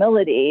my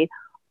humility,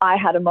 I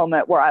had a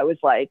moment where I was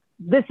like,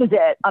 this is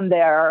it. I'm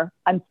there.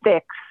 I'm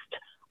fixed.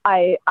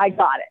 I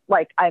got it.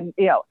 Like I'm,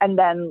 and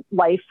then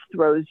life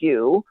throws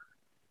you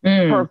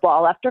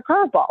curveball after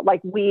curveball.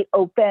 Like we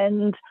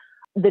opened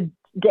the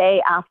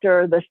day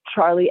after the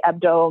Charlie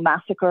Hebdo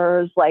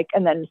massacres,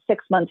 and then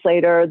 6 months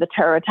later, the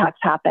terror attacks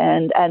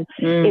happened. And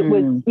it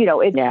was,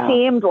 it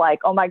seemed like,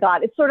 oh my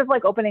God, it's sort of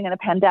like opening in a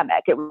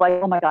pandemic. It was like,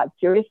 oh my God,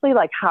 seriously?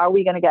 Like, how are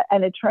we going to get,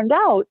 and it turned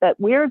out that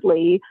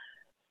weirdly,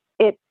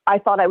 I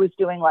thought I was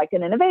doing like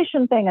an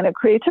innovation thing and a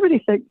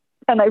creativity thing.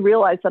 And I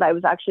realized that I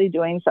was actually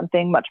doing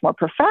something much more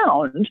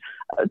profound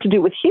to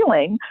do with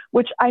healing,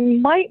 which I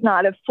might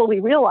not have fully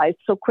realized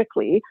so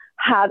quickly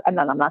and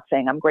then I'm not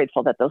saying I'm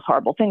grateful that those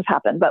horrible things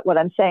happened, but what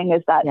I'm saying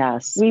is that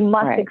we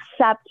must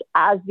accept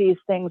as these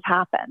things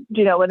happen.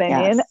 Do you know what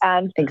I mean?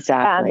 And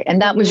exactly. And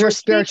that was your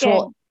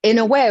spiritual, in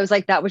a way, it was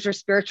like, that was your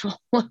spiritual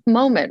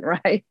moment,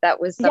 right?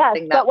 That was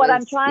something that but what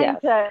I'm trying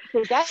to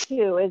get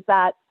to is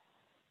that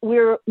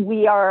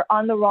we are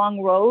on the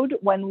wrong road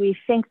when we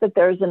think that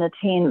there's an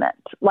attainment.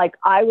 Like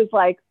I was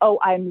like, oh,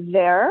 I'm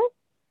there.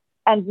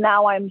 And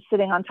now I'm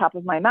sitting on top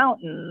of my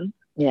mountain.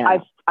 Yeah.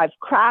 I've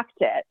cracked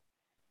it.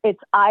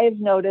 I've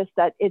noticed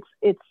that it's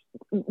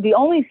the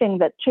only thing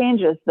that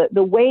changes,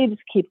 the waves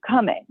keep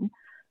coming.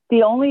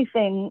 The only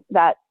thing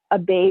that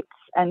abates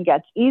and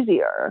gets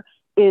easier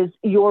is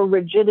your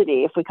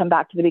rigidity. If we come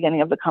back to the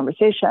beginning of the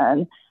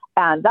conversation,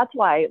 and that's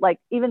why, like,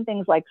 even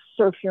things like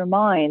Surf Your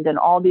Mind and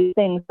all these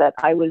things that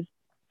I was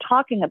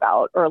talking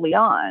about early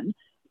on,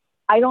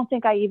 I don't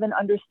think I even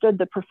understood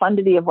the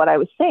profundity of what I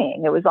was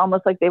saying. It was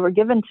almost like they were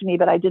given to me,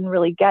 but I didn't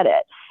really get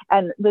it.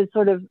 And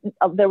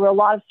there were a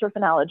lot of surf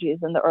analogies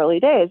in the early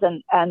days.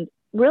 And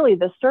really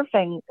the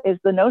surfing is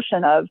the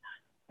notion of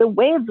the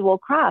waves will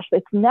crash.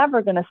 It's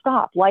never going to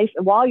stop life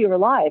while you're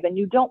alive. And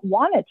you don't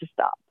want it to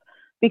stop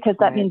because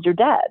that means you're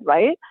dead,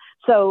 right?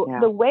 So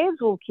the waves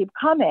will keep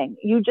coming.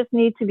 You just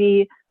need to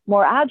be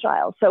more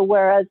agile. So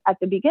whereas at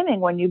the beginning,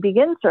 when you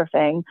begin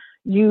surfing,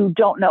 you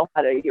don't know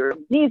your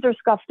knees are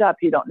scuffed up.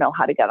 You don't know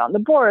how to get on the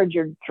board.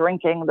 You're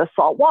drinking the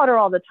salt water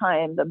all the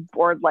time. The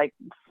board like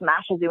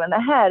smashes you in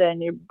the head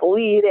and you're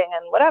bleeding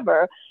and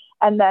whatever.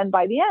 And then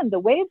by the end, the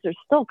waves are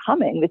still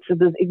coming.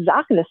 It's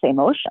exactly the same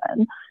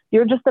ocean.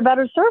 You're just a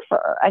better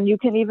surfer. And you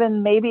can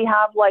even maybe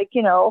have like,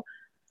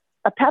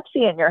 a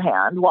Pepsi in your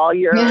hand while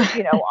you're,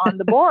 on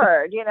the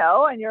board,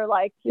 and you're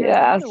like, here's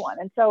another one.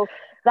 And so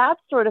that's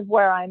sort of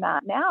where I'm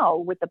at now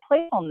with the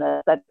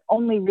playfulness that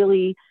only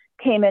really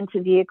came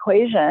into the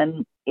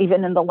equation,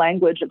 even in the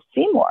language of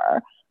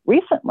Seymour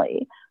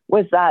recently,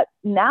 was that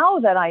now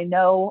that I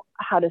know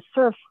how to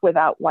surf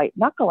without white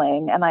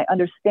knuckling and I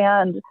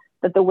understand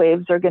that the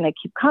waves are going to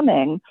keep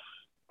coming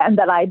and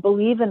that I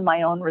believe in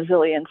my own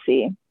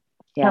resiliency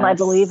and I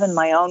believe in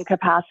my own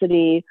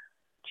capacity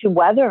to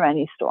weather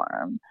any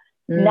storm.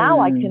 Now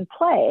I can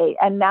play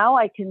and now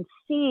I can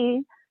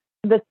see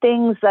the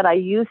things that I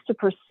used to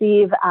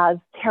perceive as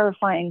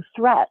terrifying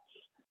threats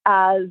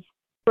as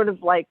sort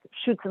of like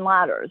chutes and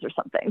ladders or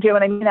something. Do you know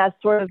what I mean? As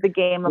sort of the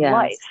game of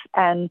life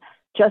and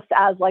just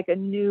as like a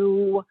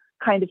new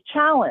kind of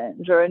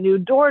challenge or a new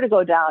door to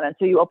go down. And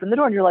so you open the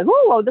door and you're like,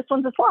 oh, this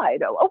one's a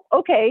slide. Oh,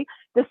 okay.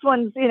 This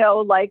one's,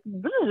 like,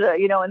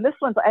 and this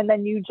one's, and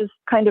then you just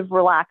kind of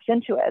relax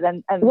into it.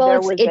 And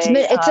well,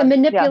 it's a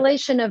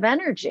manipulation of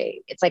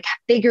energy. It's like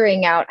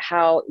figuring out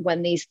how,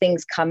 when these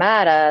things come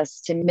at us,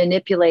 to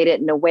manipulate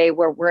it in a way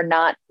where we're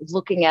not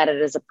looking at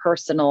it as a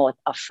personal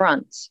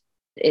affront.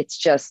 It's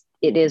just,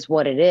 it is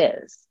what it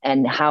is.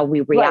 And how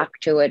we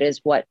react to it is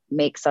what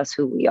makes us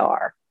who we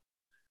are.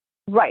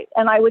 Right.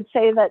 And I would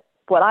say that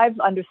what I've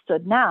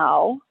understood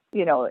now,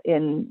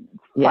 in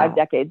 5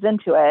 decades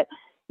into it,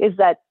 is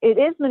that it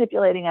is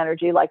manipulating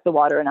energy, like the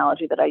water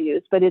analogy that I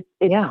use, but it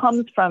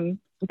comes from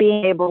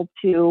being able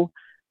to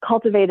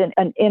cultivate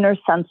an inner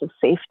sense of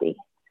safety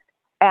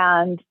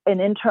and an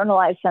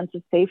internalized sense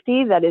of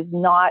safety that is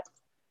not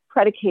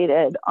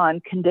predicated on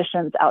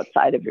conditions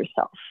outside of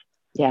yourself.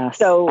 Yes,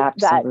 so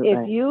absolutely.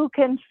 That if you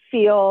can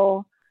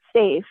feel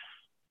safe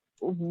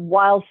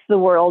whilst the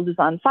world is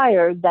on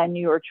fire, then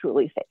you are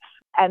truly safe.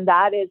 And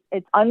that is,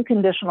 it's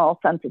unconditional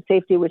sense of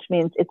safety, which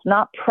means it's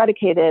not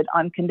predicated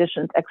on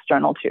conditions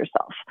external to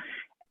yourself.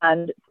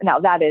 And now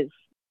that is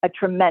a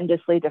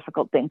tremendously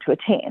difficult thing to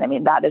attain. I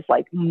mean, that is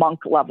like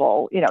monk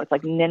level, it's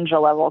like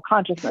ninja level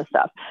consciousness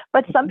stuff.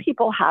 But some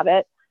people have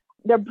it.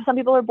 Some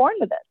people are born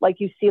with it. Like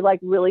you see like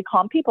really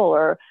calm people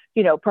or,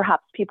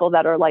 perhaps people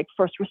that are like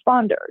first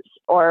responders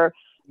or,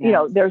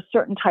 there's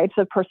certain types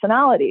of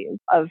personalities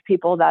of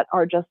people that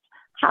are just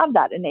have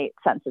that innate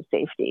sense of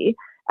safety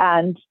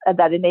and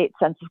that innate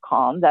sense of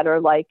calm that are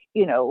like,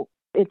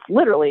 it's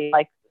literally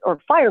like,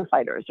 or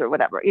firefighters or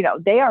whatever,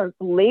 they are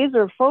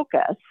laser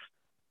focused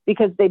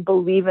because they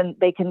believe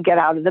they can get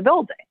out of the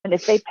building. And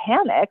if they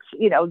panicked,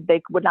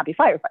 they would not be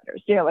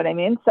firefighters. You know what I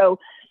mean? So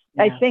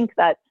I think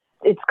that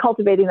it's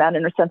cultivating that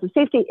inner sense of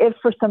safety. If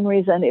for some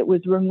reason it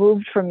was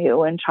removed from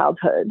you in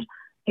childhood,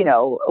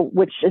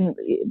 which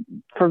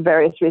for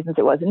various reasons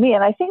it was in me.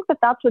 And I think that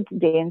that's what's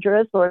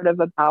dangerous sort of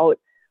about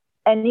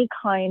any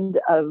kind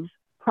of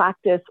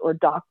practice or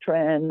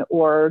doctrine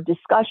or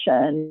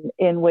discussion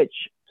in which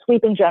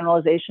sweeping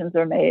generalizations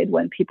are made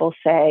when people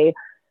say,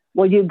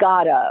 well, you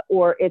gotta,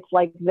 or it's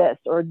like this,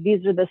 or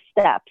these are the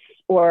steps,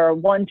 or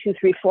 1, 2,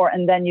 3, 4,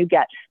 and then you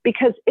get,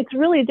 because it's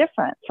really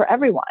different for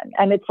everyone.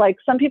 And it's like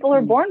some people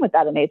are born with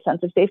that innate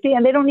sense of safety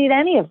and they don't need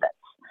any of this.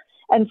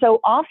 And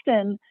so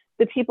often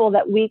the people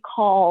that we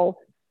call,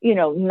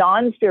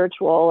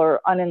 non-spiritual or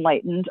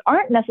unenlightened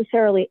aren't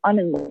necessarily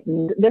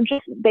unenlightened.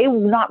 They're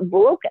not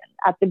broken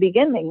at the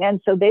beginning.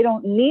 And so they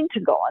don't need to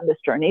go on this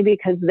journey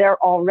because they're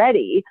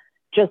already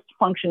just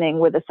functioning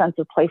with a sense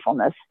of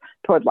playfulness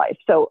toward life.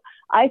 So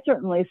I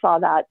certainly saw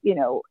that,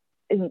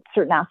 in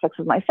certain aspects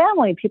of my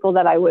family, people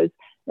that I was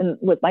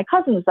with my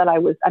cousins that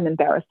I'm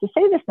embarrassed to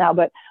say this now,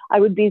 but I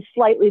would be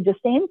slightly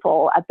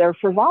disdainful at their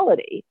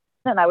frivolity.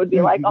 And I would be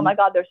like, oh my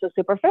God, they're so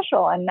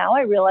superficial. And now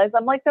I realize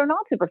I'm like, they're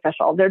not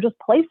superficial. They're just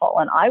playful.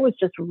 And I was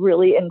just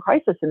really in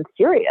crisis and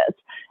serious.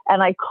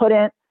 And I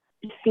couldn't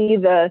see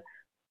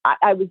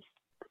I was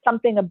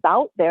something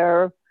about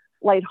their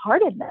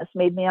lightheartedness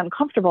made me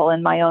uncomfortable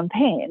in my own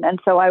pain. And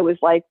so I was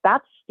like,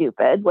 that's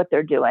stupid what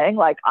they're doing.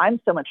 Like, I'm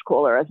so much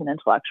cooler as an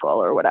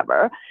intellectual or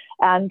whatever.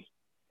 And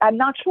I'm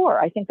not sure.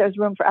 I think there's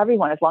room for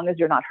everyone as long as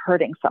you're not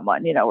hurting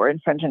someone, or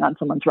infringing on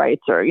someone's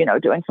rights or,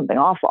 doing something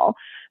awful.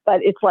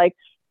 But it's like,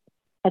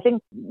 I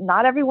think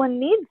not everyone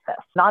needs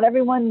this. Not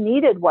everyone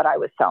needed what I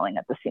was selling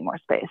at the Seymour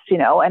space,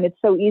 and it's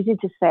so easy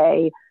to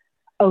say,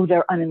 oh,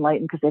 they're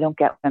unenlightened because they don't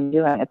get what I'm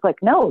doing. It's like,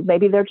 no,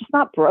 maybe they're just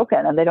not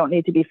broken and they don't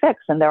need to be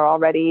fixed. And they're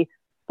already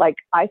like,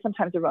 I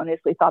sometimes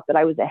erroneously thought that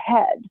I was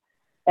ahead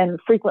and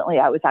frequently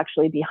I was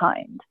actually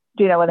behind.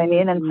 Do you know what I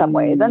mean? In some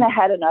ways, and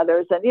ahead in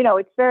others. And,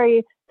 it's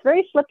very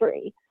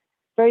slippery,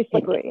 very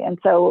slippery. And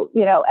so,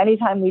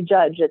 anytime we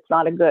judge, it's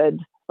not a good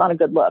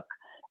look.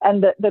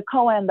 And the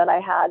koan that I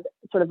had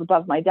sort of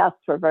above my desk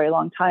for a very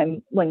long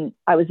time when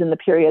I was in the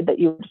period that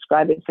you were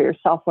describing for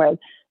yourself, where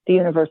the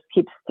universe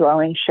keeps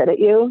throwing shit at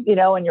you, you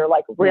know, and you're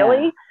like,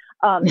 really?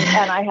 And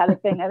I had a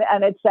thing,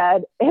 and it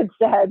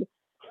said,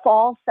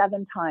 fall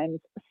 7 times,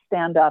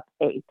 stand up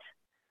 8.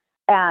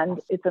 And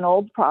it's an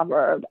old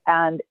proverb,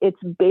 and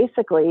it's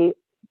basically,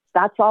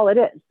 that's all it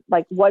is.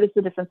 Like, what is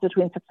the difference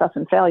between success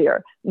and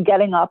failure?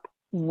 Getting up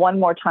one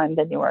more time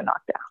than you were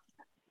knocked down.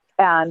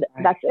 And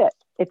that's it.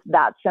 It's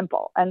that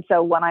simple. And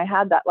so when I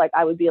had that, like,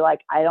 I would be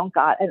like, I don't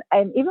got,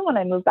 and even when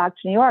I moved back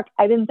to New York,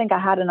 I didn't think I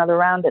had another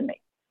round in me.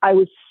 I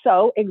was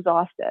so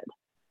exhausted.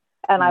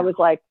 And I was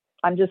like,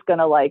 I'm just going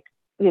to, like,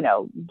 you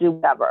know, do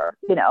whatever,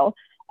 you know,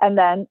 and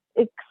then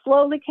it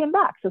slowly came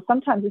back. So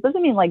sometimes it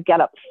doesn't mean like get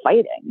up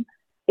fighting.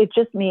 It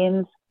just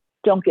means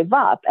don't give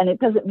up. And it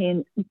doesn't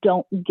mean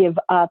don't give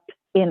up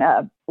in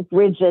a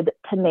rigid,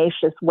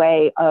 tenacious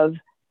way of,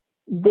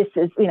 this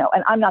is, you know,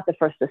 and I'm not the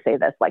first to say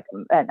this, like,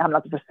 and I'm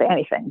not the first to say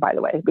anything, by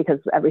the way, because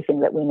everything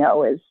that we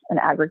know is an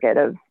aggregate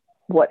of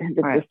what has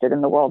existed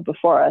in the world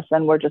before us.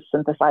 And we're just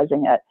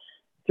synthesizing it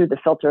through the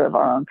filter of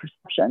our own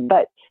perception.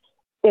 But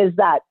is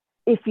that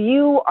if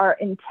you are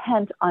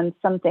intent on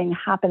something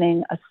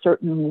happening a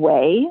certain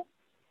way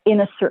in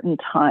a certain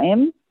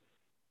time,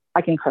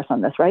 I can curse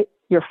on this, right?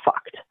 You're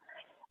fucked.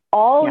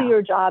 All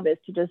your job is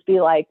to just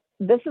be like,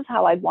 this is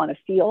how I'd want to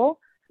feel.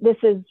 This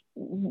is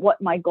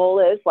what my goal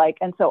is, like.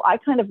 And so I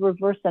kind of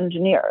reverse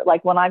engineer.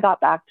 Like, when I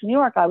got back to New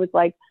York, I was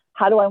like,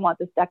 how do I want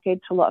this decade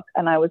to look?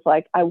 And I was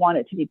like, I want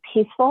it to be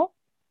peaceful,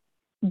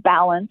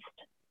 balanced,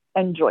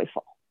 and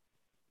joyful.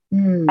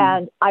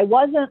 And I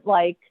wasn't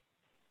like,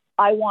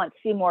 I want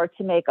Seymour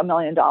to make $1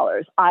 million.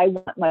 I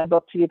want my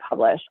book to be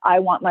published. I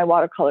want my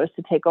watercolors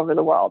to take over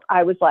the world.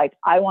 I was like,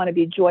 I want to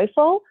be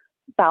joyful,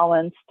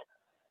 balanced,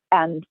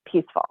 and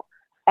peaceful.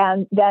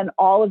 And then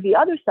all of the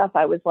other stuff,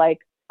 I was like,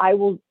 I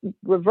will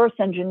reverse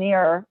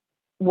engineer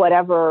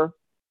whatever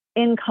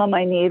income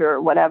I need or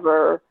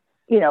whatever,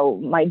 you know,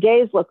 my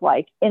days look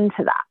like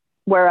into that.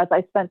 Whereas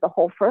I spent the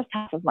whole first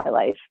half of my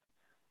life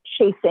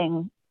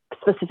chasing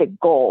specific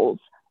goals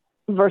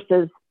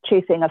versus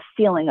chasing a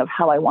feeling of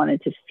how I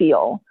wanted to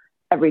feel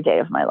every day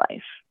of my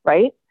life.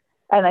 Right.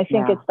 And I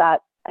think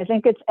I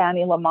think it's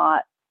Annie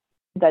Lamott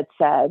that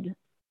said,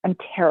 I'm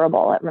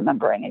terrible at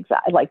remembering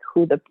exactly like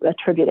who the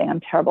attributing. I'm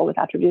terrible with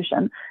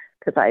attribution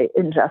because I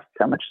ingest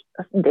so much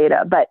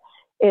data, but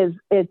she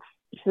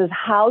says,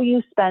 how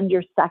you spend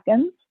your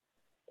seconds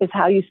is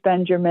how you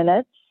spend your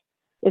minutes,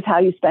 is how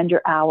you spend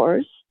your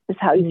hours, is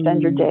how you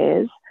spend your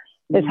days,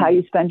 is how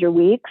you spend your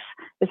weeks,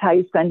 is how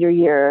you spend your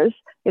years,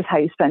 is how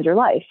you spend your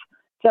life.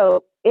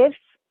 So if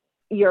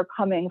you're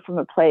coming from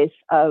a place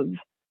of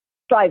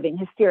striving,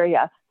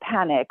 hysteria,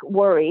 panic,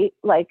 worry,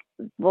 like,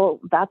 well,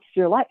 that's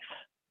your life.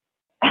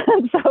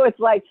 And so it's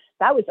like,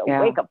 that was a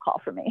wake-up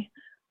call for me.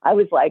 I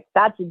was like,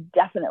 that's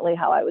definitely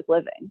how I was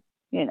living,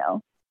 you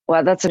know?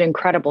 Well, that's an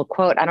incredible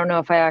quote. I don't know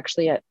if I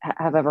actually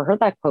have ever heard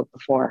that quote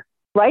before.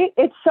 Right?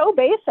 It's so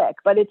basic,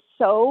 but it's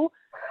so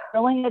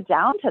drilling it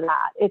down to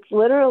that. It's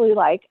literally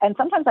like, and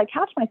sometimes I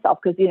catch myself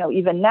because, you know,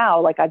 even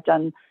now, like I've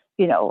done,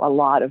 you know, a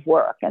lot of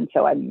work. And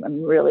so I've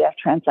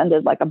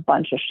transcended like a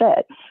bunch of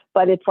shit.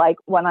 But it's like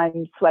when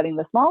I'm sweating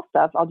the small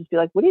stuff, I'll just be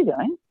like, what are you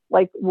doing?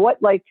 Like,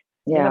 what, like,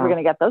 you're never going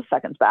to get those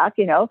seconds back,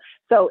 you know?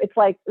 So it's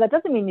like, that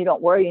doesn't mean you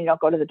don't worry and you don't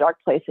go to the dark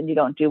place and you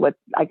don't do what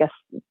I guess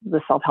the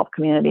self-help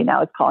community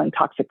now is calling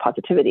toxic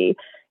positivity.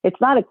 It's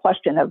not a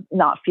question of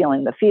not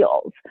feeling the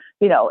feels.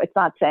 You know, it's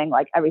not saying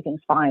like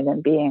everything's fine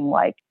and being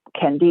like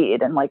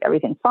Candide and like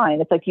everything's fine.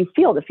 It's like you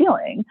feel the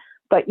feeling,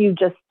 but you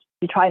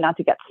try not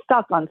to get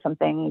stuck on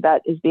something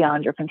that is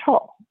beyond your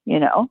control, you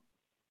know?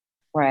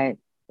 Right.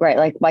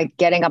 Like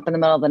getting up in the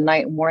middle of the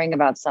night and worrying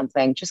about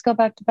something, just go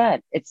back to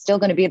bed. It's still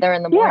going to be there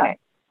in the morning.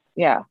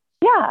 Yeah.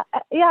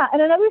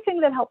 And another thing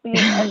that helped me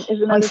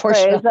is another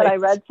phrase that I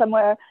read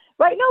somewhere.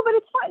 Right. No, but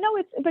it's fine.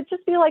 No, but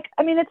just be like,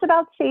 I mean, it's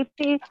about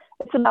safety.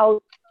 It's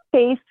about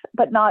faith,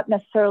 but not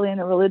necessarily in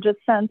a religious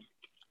sense.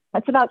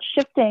 It's about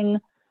shifting,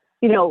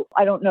 you know,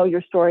 I don't know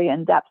your story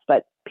in depth,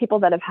 but people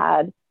that have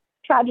had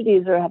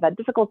tragedies or have had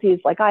difficulties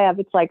like I have,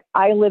 it's like,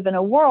 I live in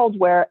a world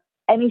where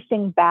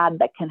anything bad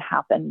that can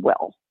happen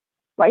will,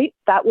 right?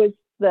 That was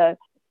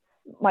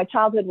my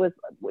childhood was,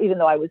 even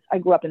though I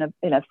grew up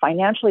in a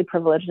financially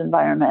privileged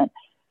environment,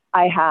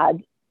 I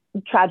had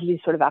tragedy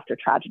sort of after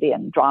tragedy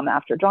and drama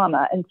after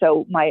drama. And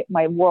so my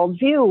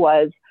worldview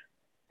was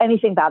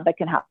anything bad that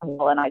can happen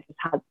will, and I just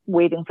had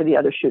waiting for the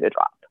other shoe to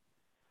drop.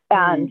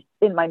 And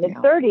in my mid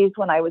 30s,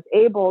 when I was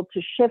able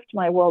to shift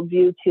my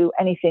worldview to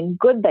anything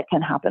good that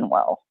can happen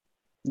will.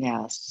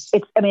 Yes.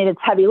 It's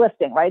heavy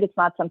lifting, right? It's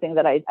not something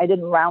that I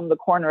didn't round the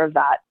corner of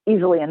that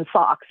easily in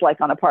socks, like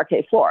on a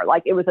parquet floor.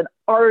 Like it was an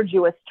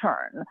arduous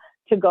turn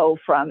to go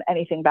from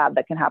anything bad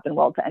that can happen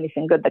well to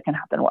anything good that can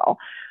happen well.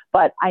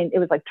 But it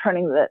was like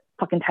turning the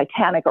fucking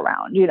Titanic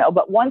around, you know?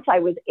 But once I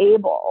was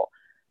able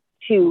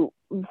to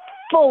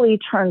fully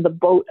turn the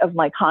boat of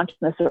my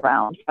consciousness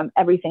around from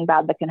everything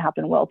bad that can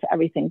happen well to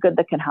everything good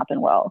that can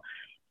happen well,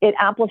 it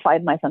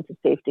amplified my sense of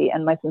safety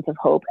and my sense of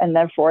hope. And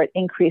therefore it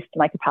increased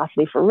my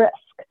capacity for risk,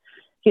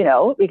 you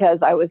know, because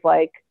I was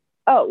like,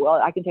 oh,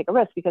 well, I can take a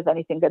risk because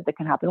anything good that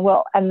can happen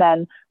will. And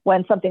then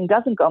when something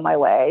doesn't go my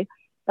way,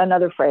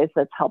 another phrase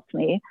that's helped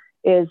me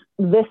is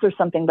this or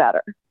something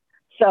better.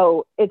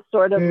 So it's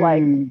sort of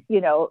like,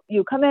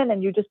 you come in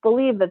and you just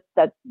believe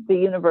that the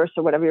universe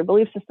or whatever your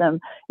belief system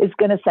is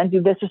going to send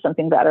you this or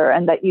something better.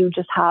 And that you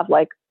just have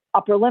like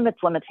upper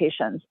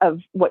limitations of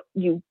what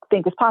you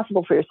think is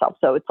possible for yourself.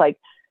 So it's like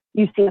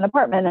you see an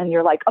apartment and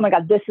you're like, oh my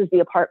God, this is the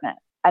apartment.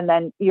 And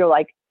then you're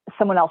like,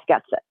 someone else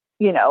gets it,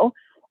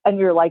 and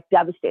you're like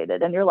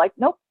devastated. And you're like,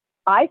 nope,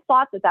 I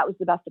thought that was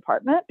the best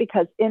apartment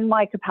because in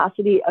my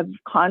capacity of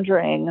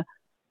conjuring,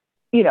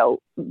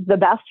 the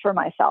best for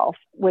myself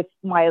with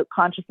my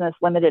consciousness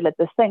limited at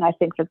this thing, I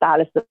think that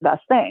is the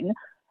best thing.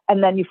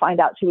 And then you find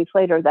out 2 weeks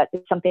later that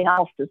something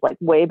else is like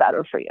way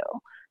better for you.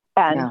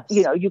 And,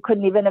 yes. You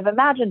couldn't even have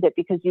imagined it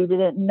because you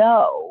didn't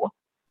know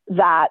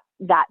that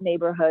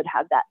neighborhood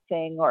had that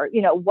thing or,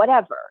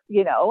 whatever,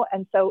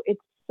 and so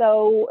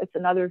it's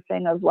another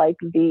thing of like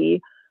the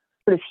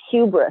sort of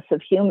hubris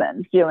of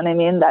humans. Do you know what I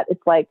mean? That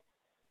it's like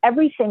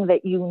everything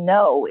that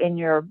in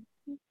your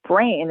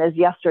brain is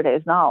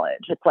yesterday's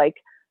knowledge. It's like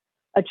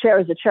a chair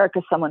is a chair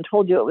because someone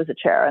told you it was a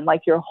chair. And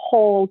like your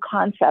whole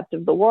concept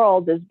of the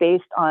world is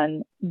based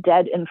on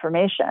dead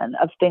information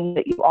of things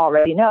that you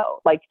already know.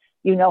 Like,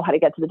 how to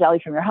get to the deli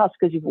from your house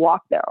because you've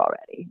walked there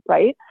already,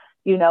 right?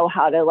 You know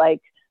how to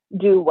like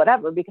do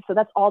whatever, so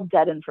that's all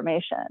dead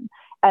information.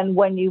 And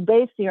when you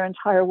base your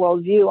entire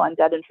worldview on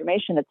dead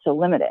information, it's so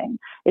limiting.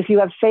 If you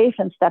have faith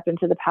and step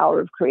into the power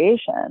of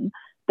creation,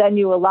 then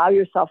you allow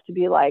yourself to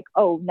be like,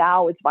 oh,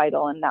 now it's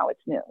vital and now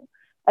it's new.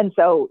 And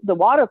so the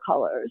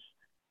watercolors,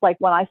 like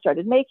when I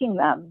started making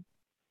them,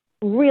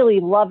 really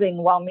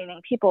loving,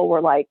 well-meaning people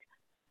were like,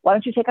 why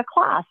don't you take a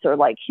class? Or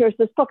like, here's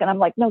this book. And I'm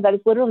like, no, that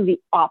is literally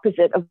the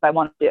opposite of what I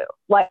want to do.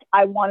 Like,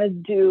 I want to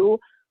do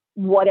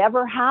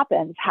whatever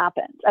happens.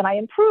 And I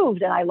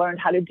improved and I learned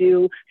how to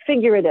do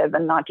figurative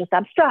and not just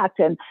abstract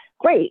and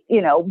great,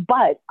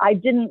 but I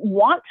didn't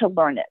want to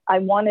learn it. I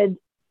wanted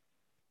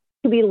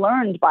to be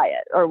learned by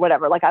it or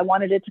whatever. Like I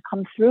wanted it to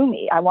come through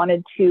me. I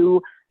wanted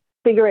to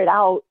figure it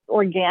out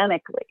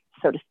organically,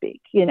 so to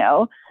speak,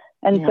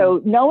 And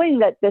so knowing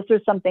that this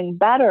is something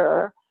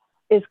better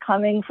is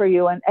coming for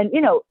you. And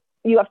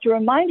you have to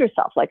remind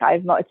yourself, like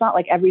it's not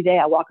like every day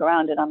I walk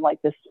around and I'm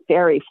like this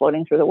fairy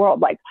floating through the world.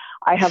 Like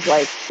I have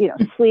like,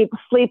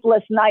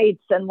 sleepless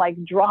nights and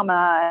like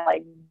drama, and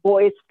like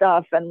boy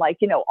stuff and like,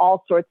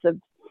 all sorts of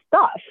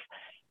stuff.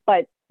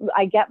 But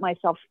I get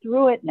myself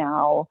through it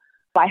now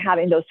by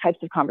having those types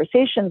of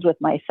conversations with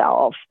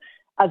myself,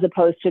 as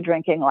opposed to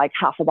drinking like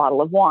half a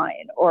bottle of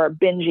wine or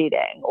binge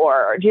eating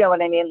or, do you know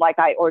what I mean? Like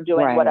or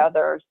doing what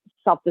other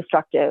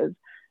self-destructive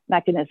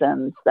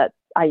mechanisms that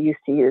I used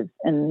to use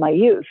in my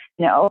youth,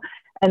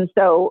 And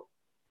so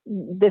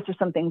this or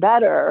something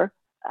better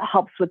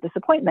helps with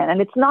disappointment. And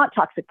it's not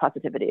toxic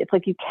positivity. It's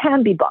like, you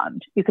can be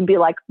bummed. You can be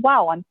like,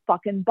 wow, I'm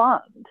fucking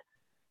bummed.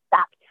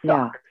 That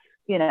sucks,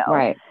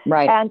 Right.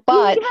 And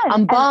but even,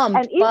 I'm bummed,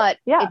 and even, but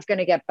it's going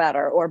to get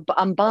better. Or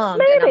I'm bummed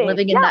maybe, and I'm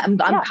living in that.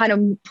 I'm kind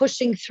of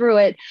pushing through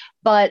it,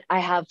 but I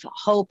have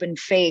hope and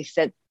faith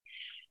that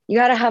you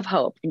got to have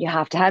hope and you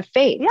have to have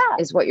faith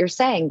is what you're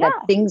saying, that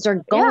things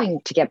are going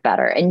to get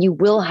better and you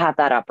will have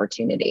that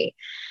opportunity.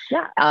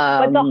 Yeah.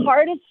 But the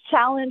hardest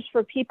challenge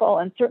for people,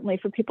 and certainly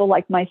for people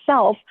like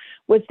myself,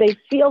 was they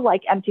feel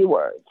like empty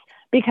words,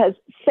 because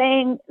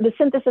saying the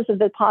synthesis of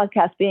the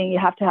podcast being you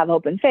have to have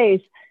hope and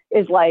faith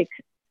is like,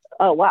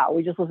 oh, wow,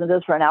 we just listened to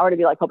this for an hour to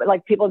be like hope.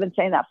 Like people have been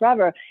saying that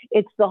forever.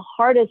 It's the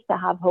hardest to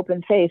have hope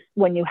and faith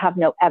when you have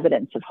no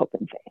evidence of hope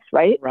and faith,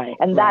 right?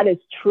 And that is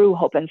true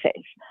hope and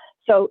faith.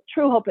 So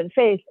true hope and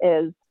faith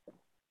is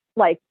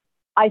like,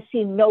 I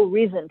see no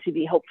reason to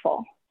be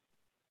hopeful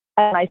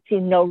and I see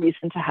no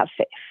reason to have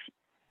faith,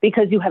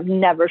 because you have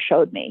never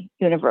showed me,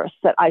 universe,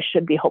 that I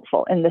should be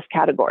hopeful in this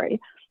category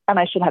and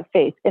I should have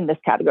faith in this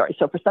category.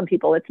 So for some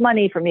people it's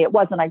money. For me, it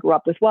wasn't. I grew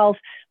up with wealth,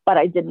 but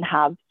I didn't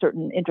have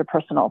certain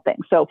interpersonal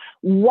things. So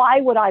why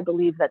would I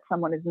believe that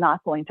someone is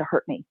not going to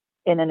hurt me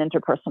in an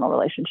interpersonal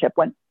relationship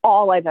when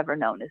all I've ever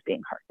known is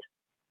being hurt?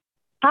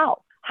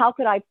 How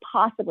could I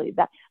possibly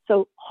that?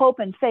 So hope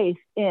and faith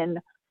in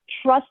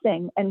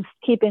trusting and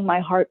keeping my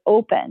heart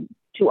open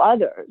to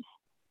others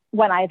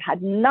when I've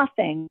had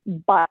nothing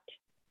but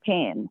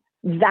pain,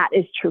 that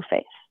is true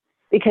faith.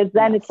 Because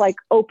then it's like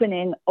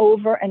opening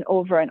over and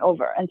over and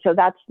over. And so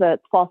that's the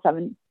fall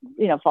 7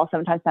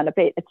 times stand up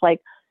 8. It's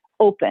like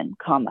open,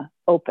 comma,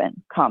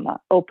 open, comma,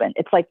 open.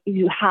 It's like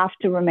you have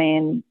to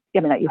remain,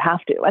 you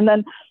have to. And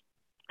then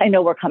I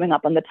know we're coming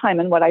up on the time.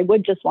 And what I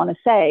would just want to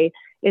say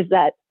is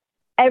that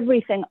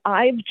everything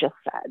I've just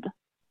said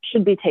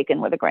should be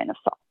taken with a grain of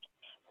salt,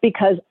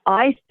 because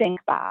I think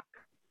back,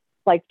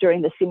 like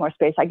during the Seymour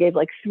Space, I gave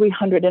like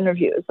 300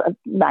 interviews of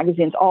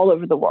magazines all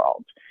over the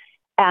world.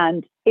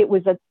 And it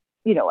was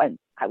and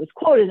I was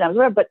quoted and I was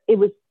whatever, but it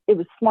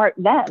was smart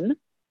then,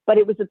 but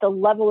it was at the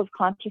level of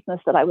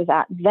consciousness that I was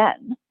at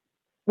then,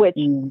 which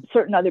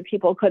certain other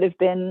people could have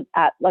been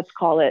at, let's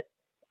call it,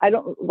 I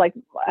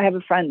have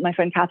a friend, my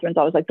friend Catherine's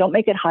always like, don't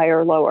make it higher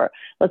or lower.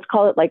 Let's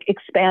call it like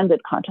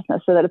expanded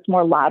consciousness so that it's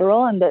more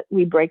lateral and that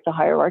we break the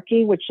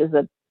hierarchy, which is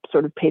a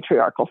sort of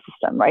patriarchal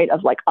system, right?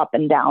 Of like up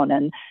and down.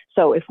 And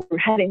so if we're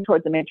heading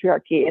towards the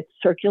matriarchy, it's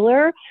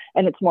circular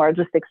and it's more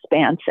just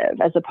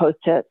expansive as opposed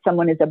to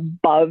someone is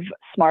above,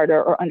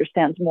 smarter, or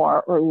understands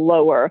more, or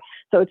lower.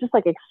 So it's just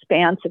like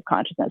expansive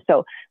consciousness.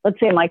 So let's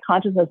say my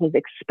consciousness has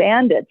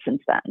expanded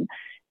since then.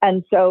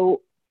 And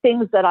so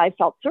things that I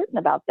felt certain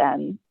about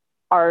then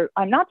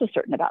I'm not so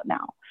certain about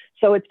now.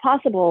 So it's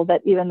possible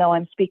that even though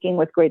I'm speaking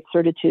with great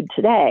certitude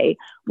today,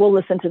 we'll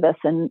listen to this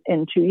in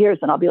 2 years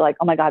and I'll be like,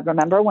 oh my God,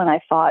 remember when I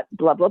thought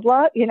blah, blah,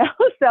 blah, you know?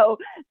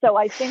 So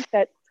I think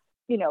that,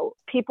 you know,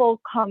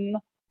 people come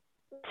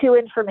to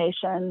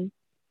information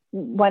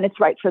when it's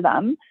right for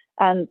them.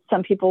 And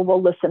some people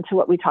will listen to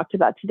what we talked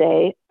about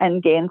today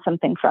and gain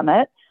something from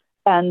it.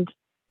 And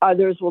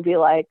others will be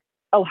like,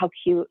 oh, how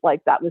cute.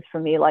 Like that was for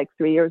me like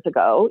 3 years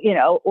ago, you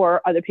know,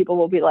 or other people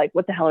will be like,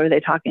 what the hell are they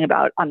talking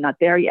about? I'm not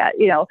there yet.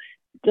 You know,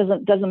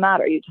 doesn't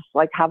matter. You just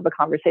like have the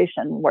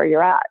conversation where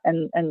you're at.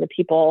 And the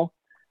people,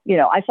 you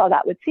know, I saw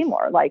that with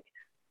Seymour. Like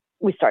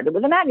we started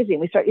with a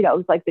magazine. You know, it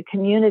was like the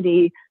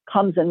community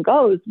comes and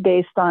goes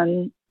based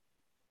on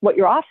what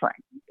you're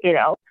offering, you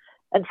know?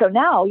 And so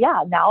now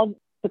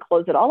to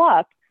close it all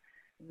up,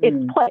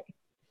 it's play.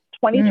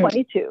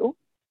 2022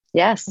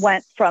 yes.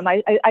 went from,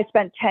 I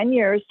spent 10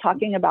 years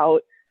talking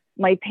about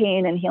my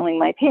pain and healing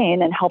my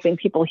pain and helping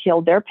people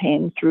heal their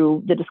pain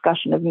through the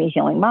discussion of me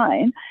healing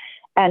mine.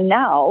 And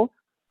now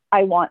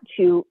I want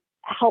to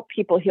help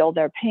people heal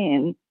their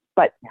pain,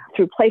 but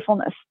through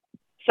playfulness.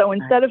 So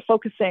instead of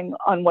focusing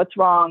on what's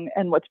wrong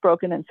and what's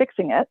broken and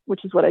fixing it,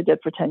 which is what I did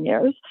for 10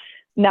 years,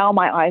 now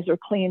my eyes are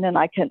clean and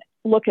I can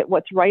look at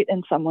what's right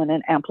in someone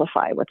and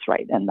amplify what's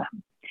right in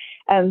them.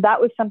 And that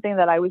was something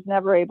that I was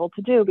never able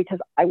to do because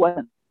I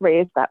wasn't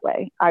raised that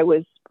way. I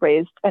was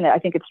raised, and I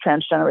think it's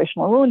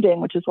transgenerational wounding,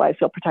 which is why I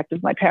feel protective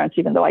of my parents,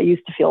 even though I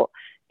used to feel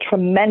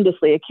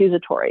tremendously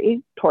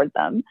accusatory toward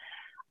them.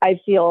 I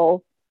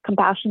feel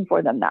compassion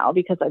for them now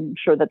because I'm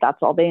sure that that's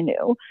all they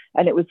knew.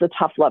 And it was the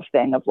tough love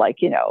thing of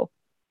like, you know,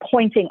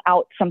 pointing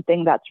out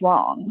something that's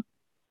wrong,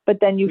 but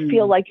then you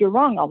feel like you're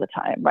wrong all the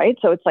time, right?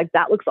 So it's like,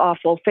 that looks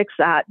awful, fix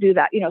that, do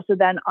that, you know. So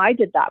then I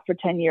did that for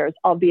 10 years,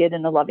 albeit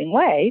in a loving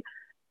way.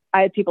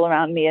 I had people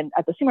around me and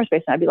at the Seymour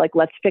Space and I'd be like,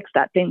 let's fix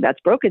that thing that's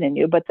broken in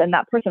you. But then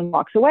that person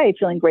walks away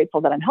feeling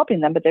grateful that I'm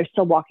helping them, but they're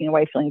still walking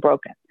away feeling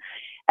broken.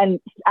 And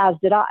as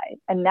did I.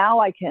 And now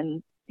I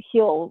can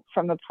heal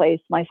from a place,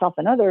 myself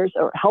and others,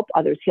 or help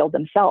others heal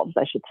themselves,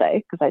 I should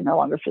say, because I no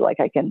longer feel like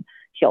I can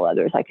heal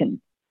others. I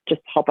can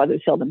just help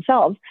others heal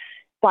themselves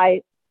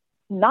by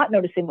not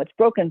noticing what's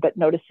broken, but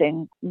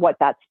noticing what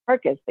that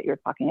spark is that you're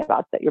talking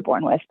about, that you're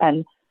born with,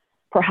 and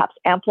perhaps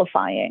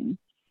amplifying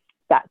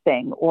that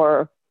thing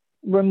or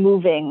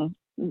removing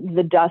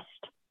the dust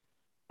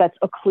that's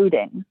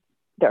occluding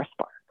their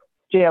spark.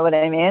 Do you know what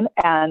I mean?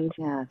 And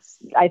yes.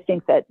 I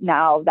think that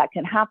now that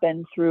can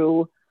happen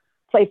through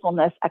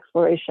playfulness,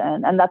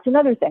 exploration. And that's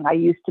another thing. I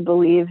used to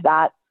believe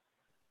that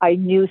I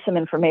knew some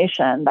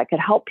information that could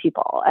help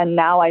people. And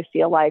now I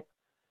feel like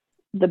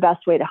the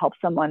best way to help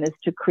someone is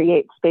to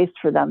create space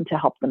for them to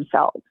help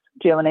themselves.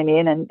 Do you know what I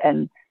mean?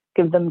 And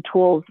give them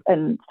tools.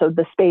 And so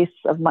the space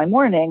of my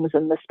mornings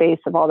and the space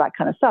of all that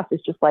kind of stuff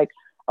is just like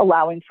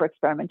allowing for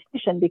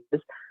experimentation because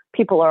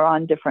people are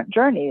on different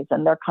journeys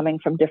and they're coming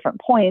from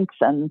different points.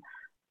 And,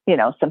 you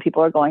know, some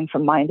people are going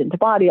from mind into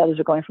body, others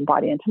are going from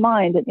body into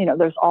mind. And, you know,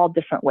 there's all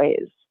different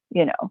ways,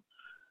 you know.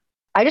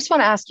 I just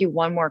want to ask you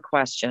one more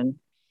question.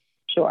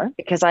 Sure.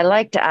 Because I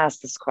like to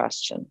ask this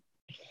question,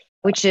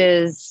 which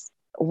is,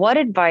 what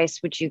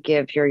advice would you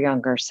give your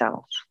younger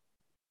self?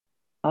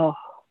 Oh,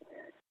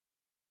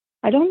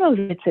 I don't know if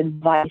it's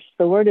advice.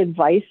 The word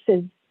advice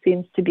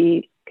seems to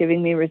be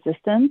giving me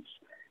resistance.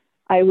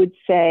 I would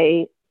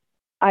say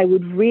I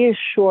would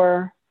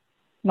reassure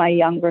my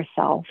younger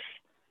self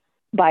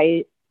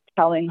by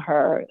telling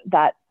her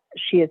that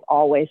she is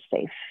always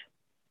safe,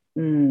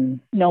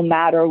 no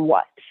matter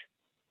what.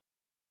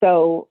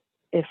 So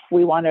if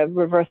we want to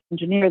reverse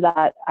engineer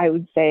that, I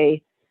would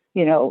say,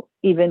 you know,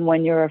 even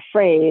when you're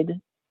afraid,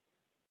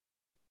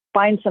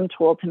 find some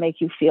tool to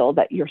make you feel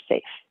that you're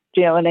safe. Do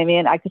you know what I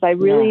mean? Because I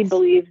really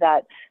believe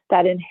that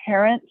that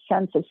inherent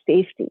sense of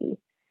safety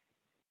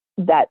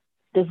that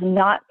does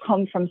not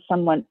come from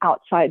someone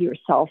outside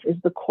yourself is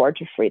the core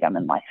to freedom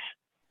in life.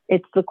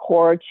 It's the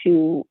core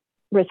to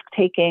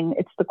risk-taking.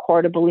 It's the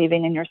core to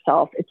believing in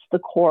yourself. It's the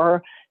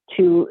core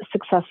to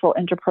successful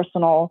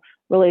interpersonal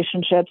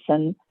relationships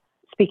and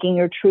speaking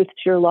your truth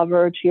to your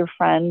lover, to your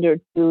friend, or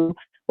to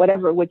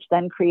whatever, which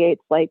then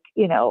creates, like,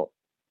 you know,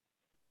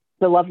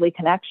 the lovely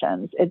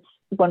connections. It's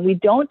when we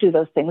don't do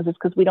those things, it's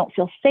because we don't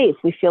feel safe.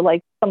 We feel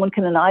like someone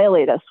can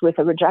annihilate us with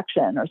a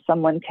rejection, or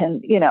someone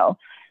can, you know.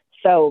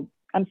 So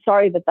I'm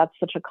sorry that that's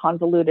such a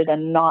convoluted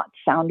and not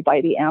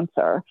soundbitey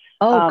answer.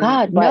 Oh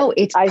God, no,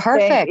 it's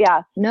perfect.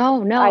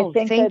 No, I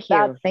think thank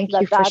you. Thank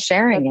you for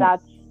sharing it.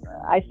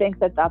 I think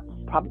that that's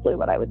probably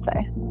what I would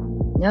say.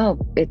 No,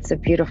 it's a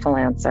beautiful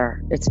answer.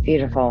 It's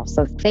beautiful.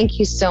 So thank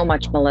you so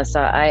much,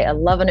 Melissa. I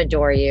love and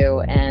adore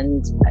you.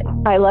 And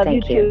I love you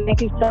too.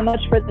 Thank you so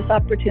much for this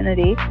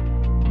opportunity.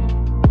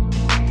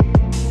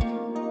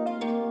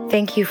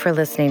 Thank you for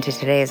listening to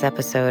today's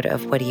episode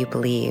of What Do You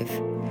Believe?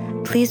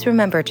 Please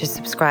remember to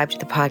subscribe to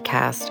the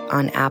podcast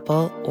on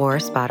Apple or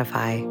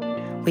Spotify.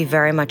 We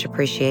very much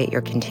appreciate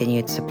your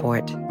continued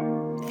support.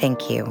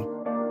 Thank you.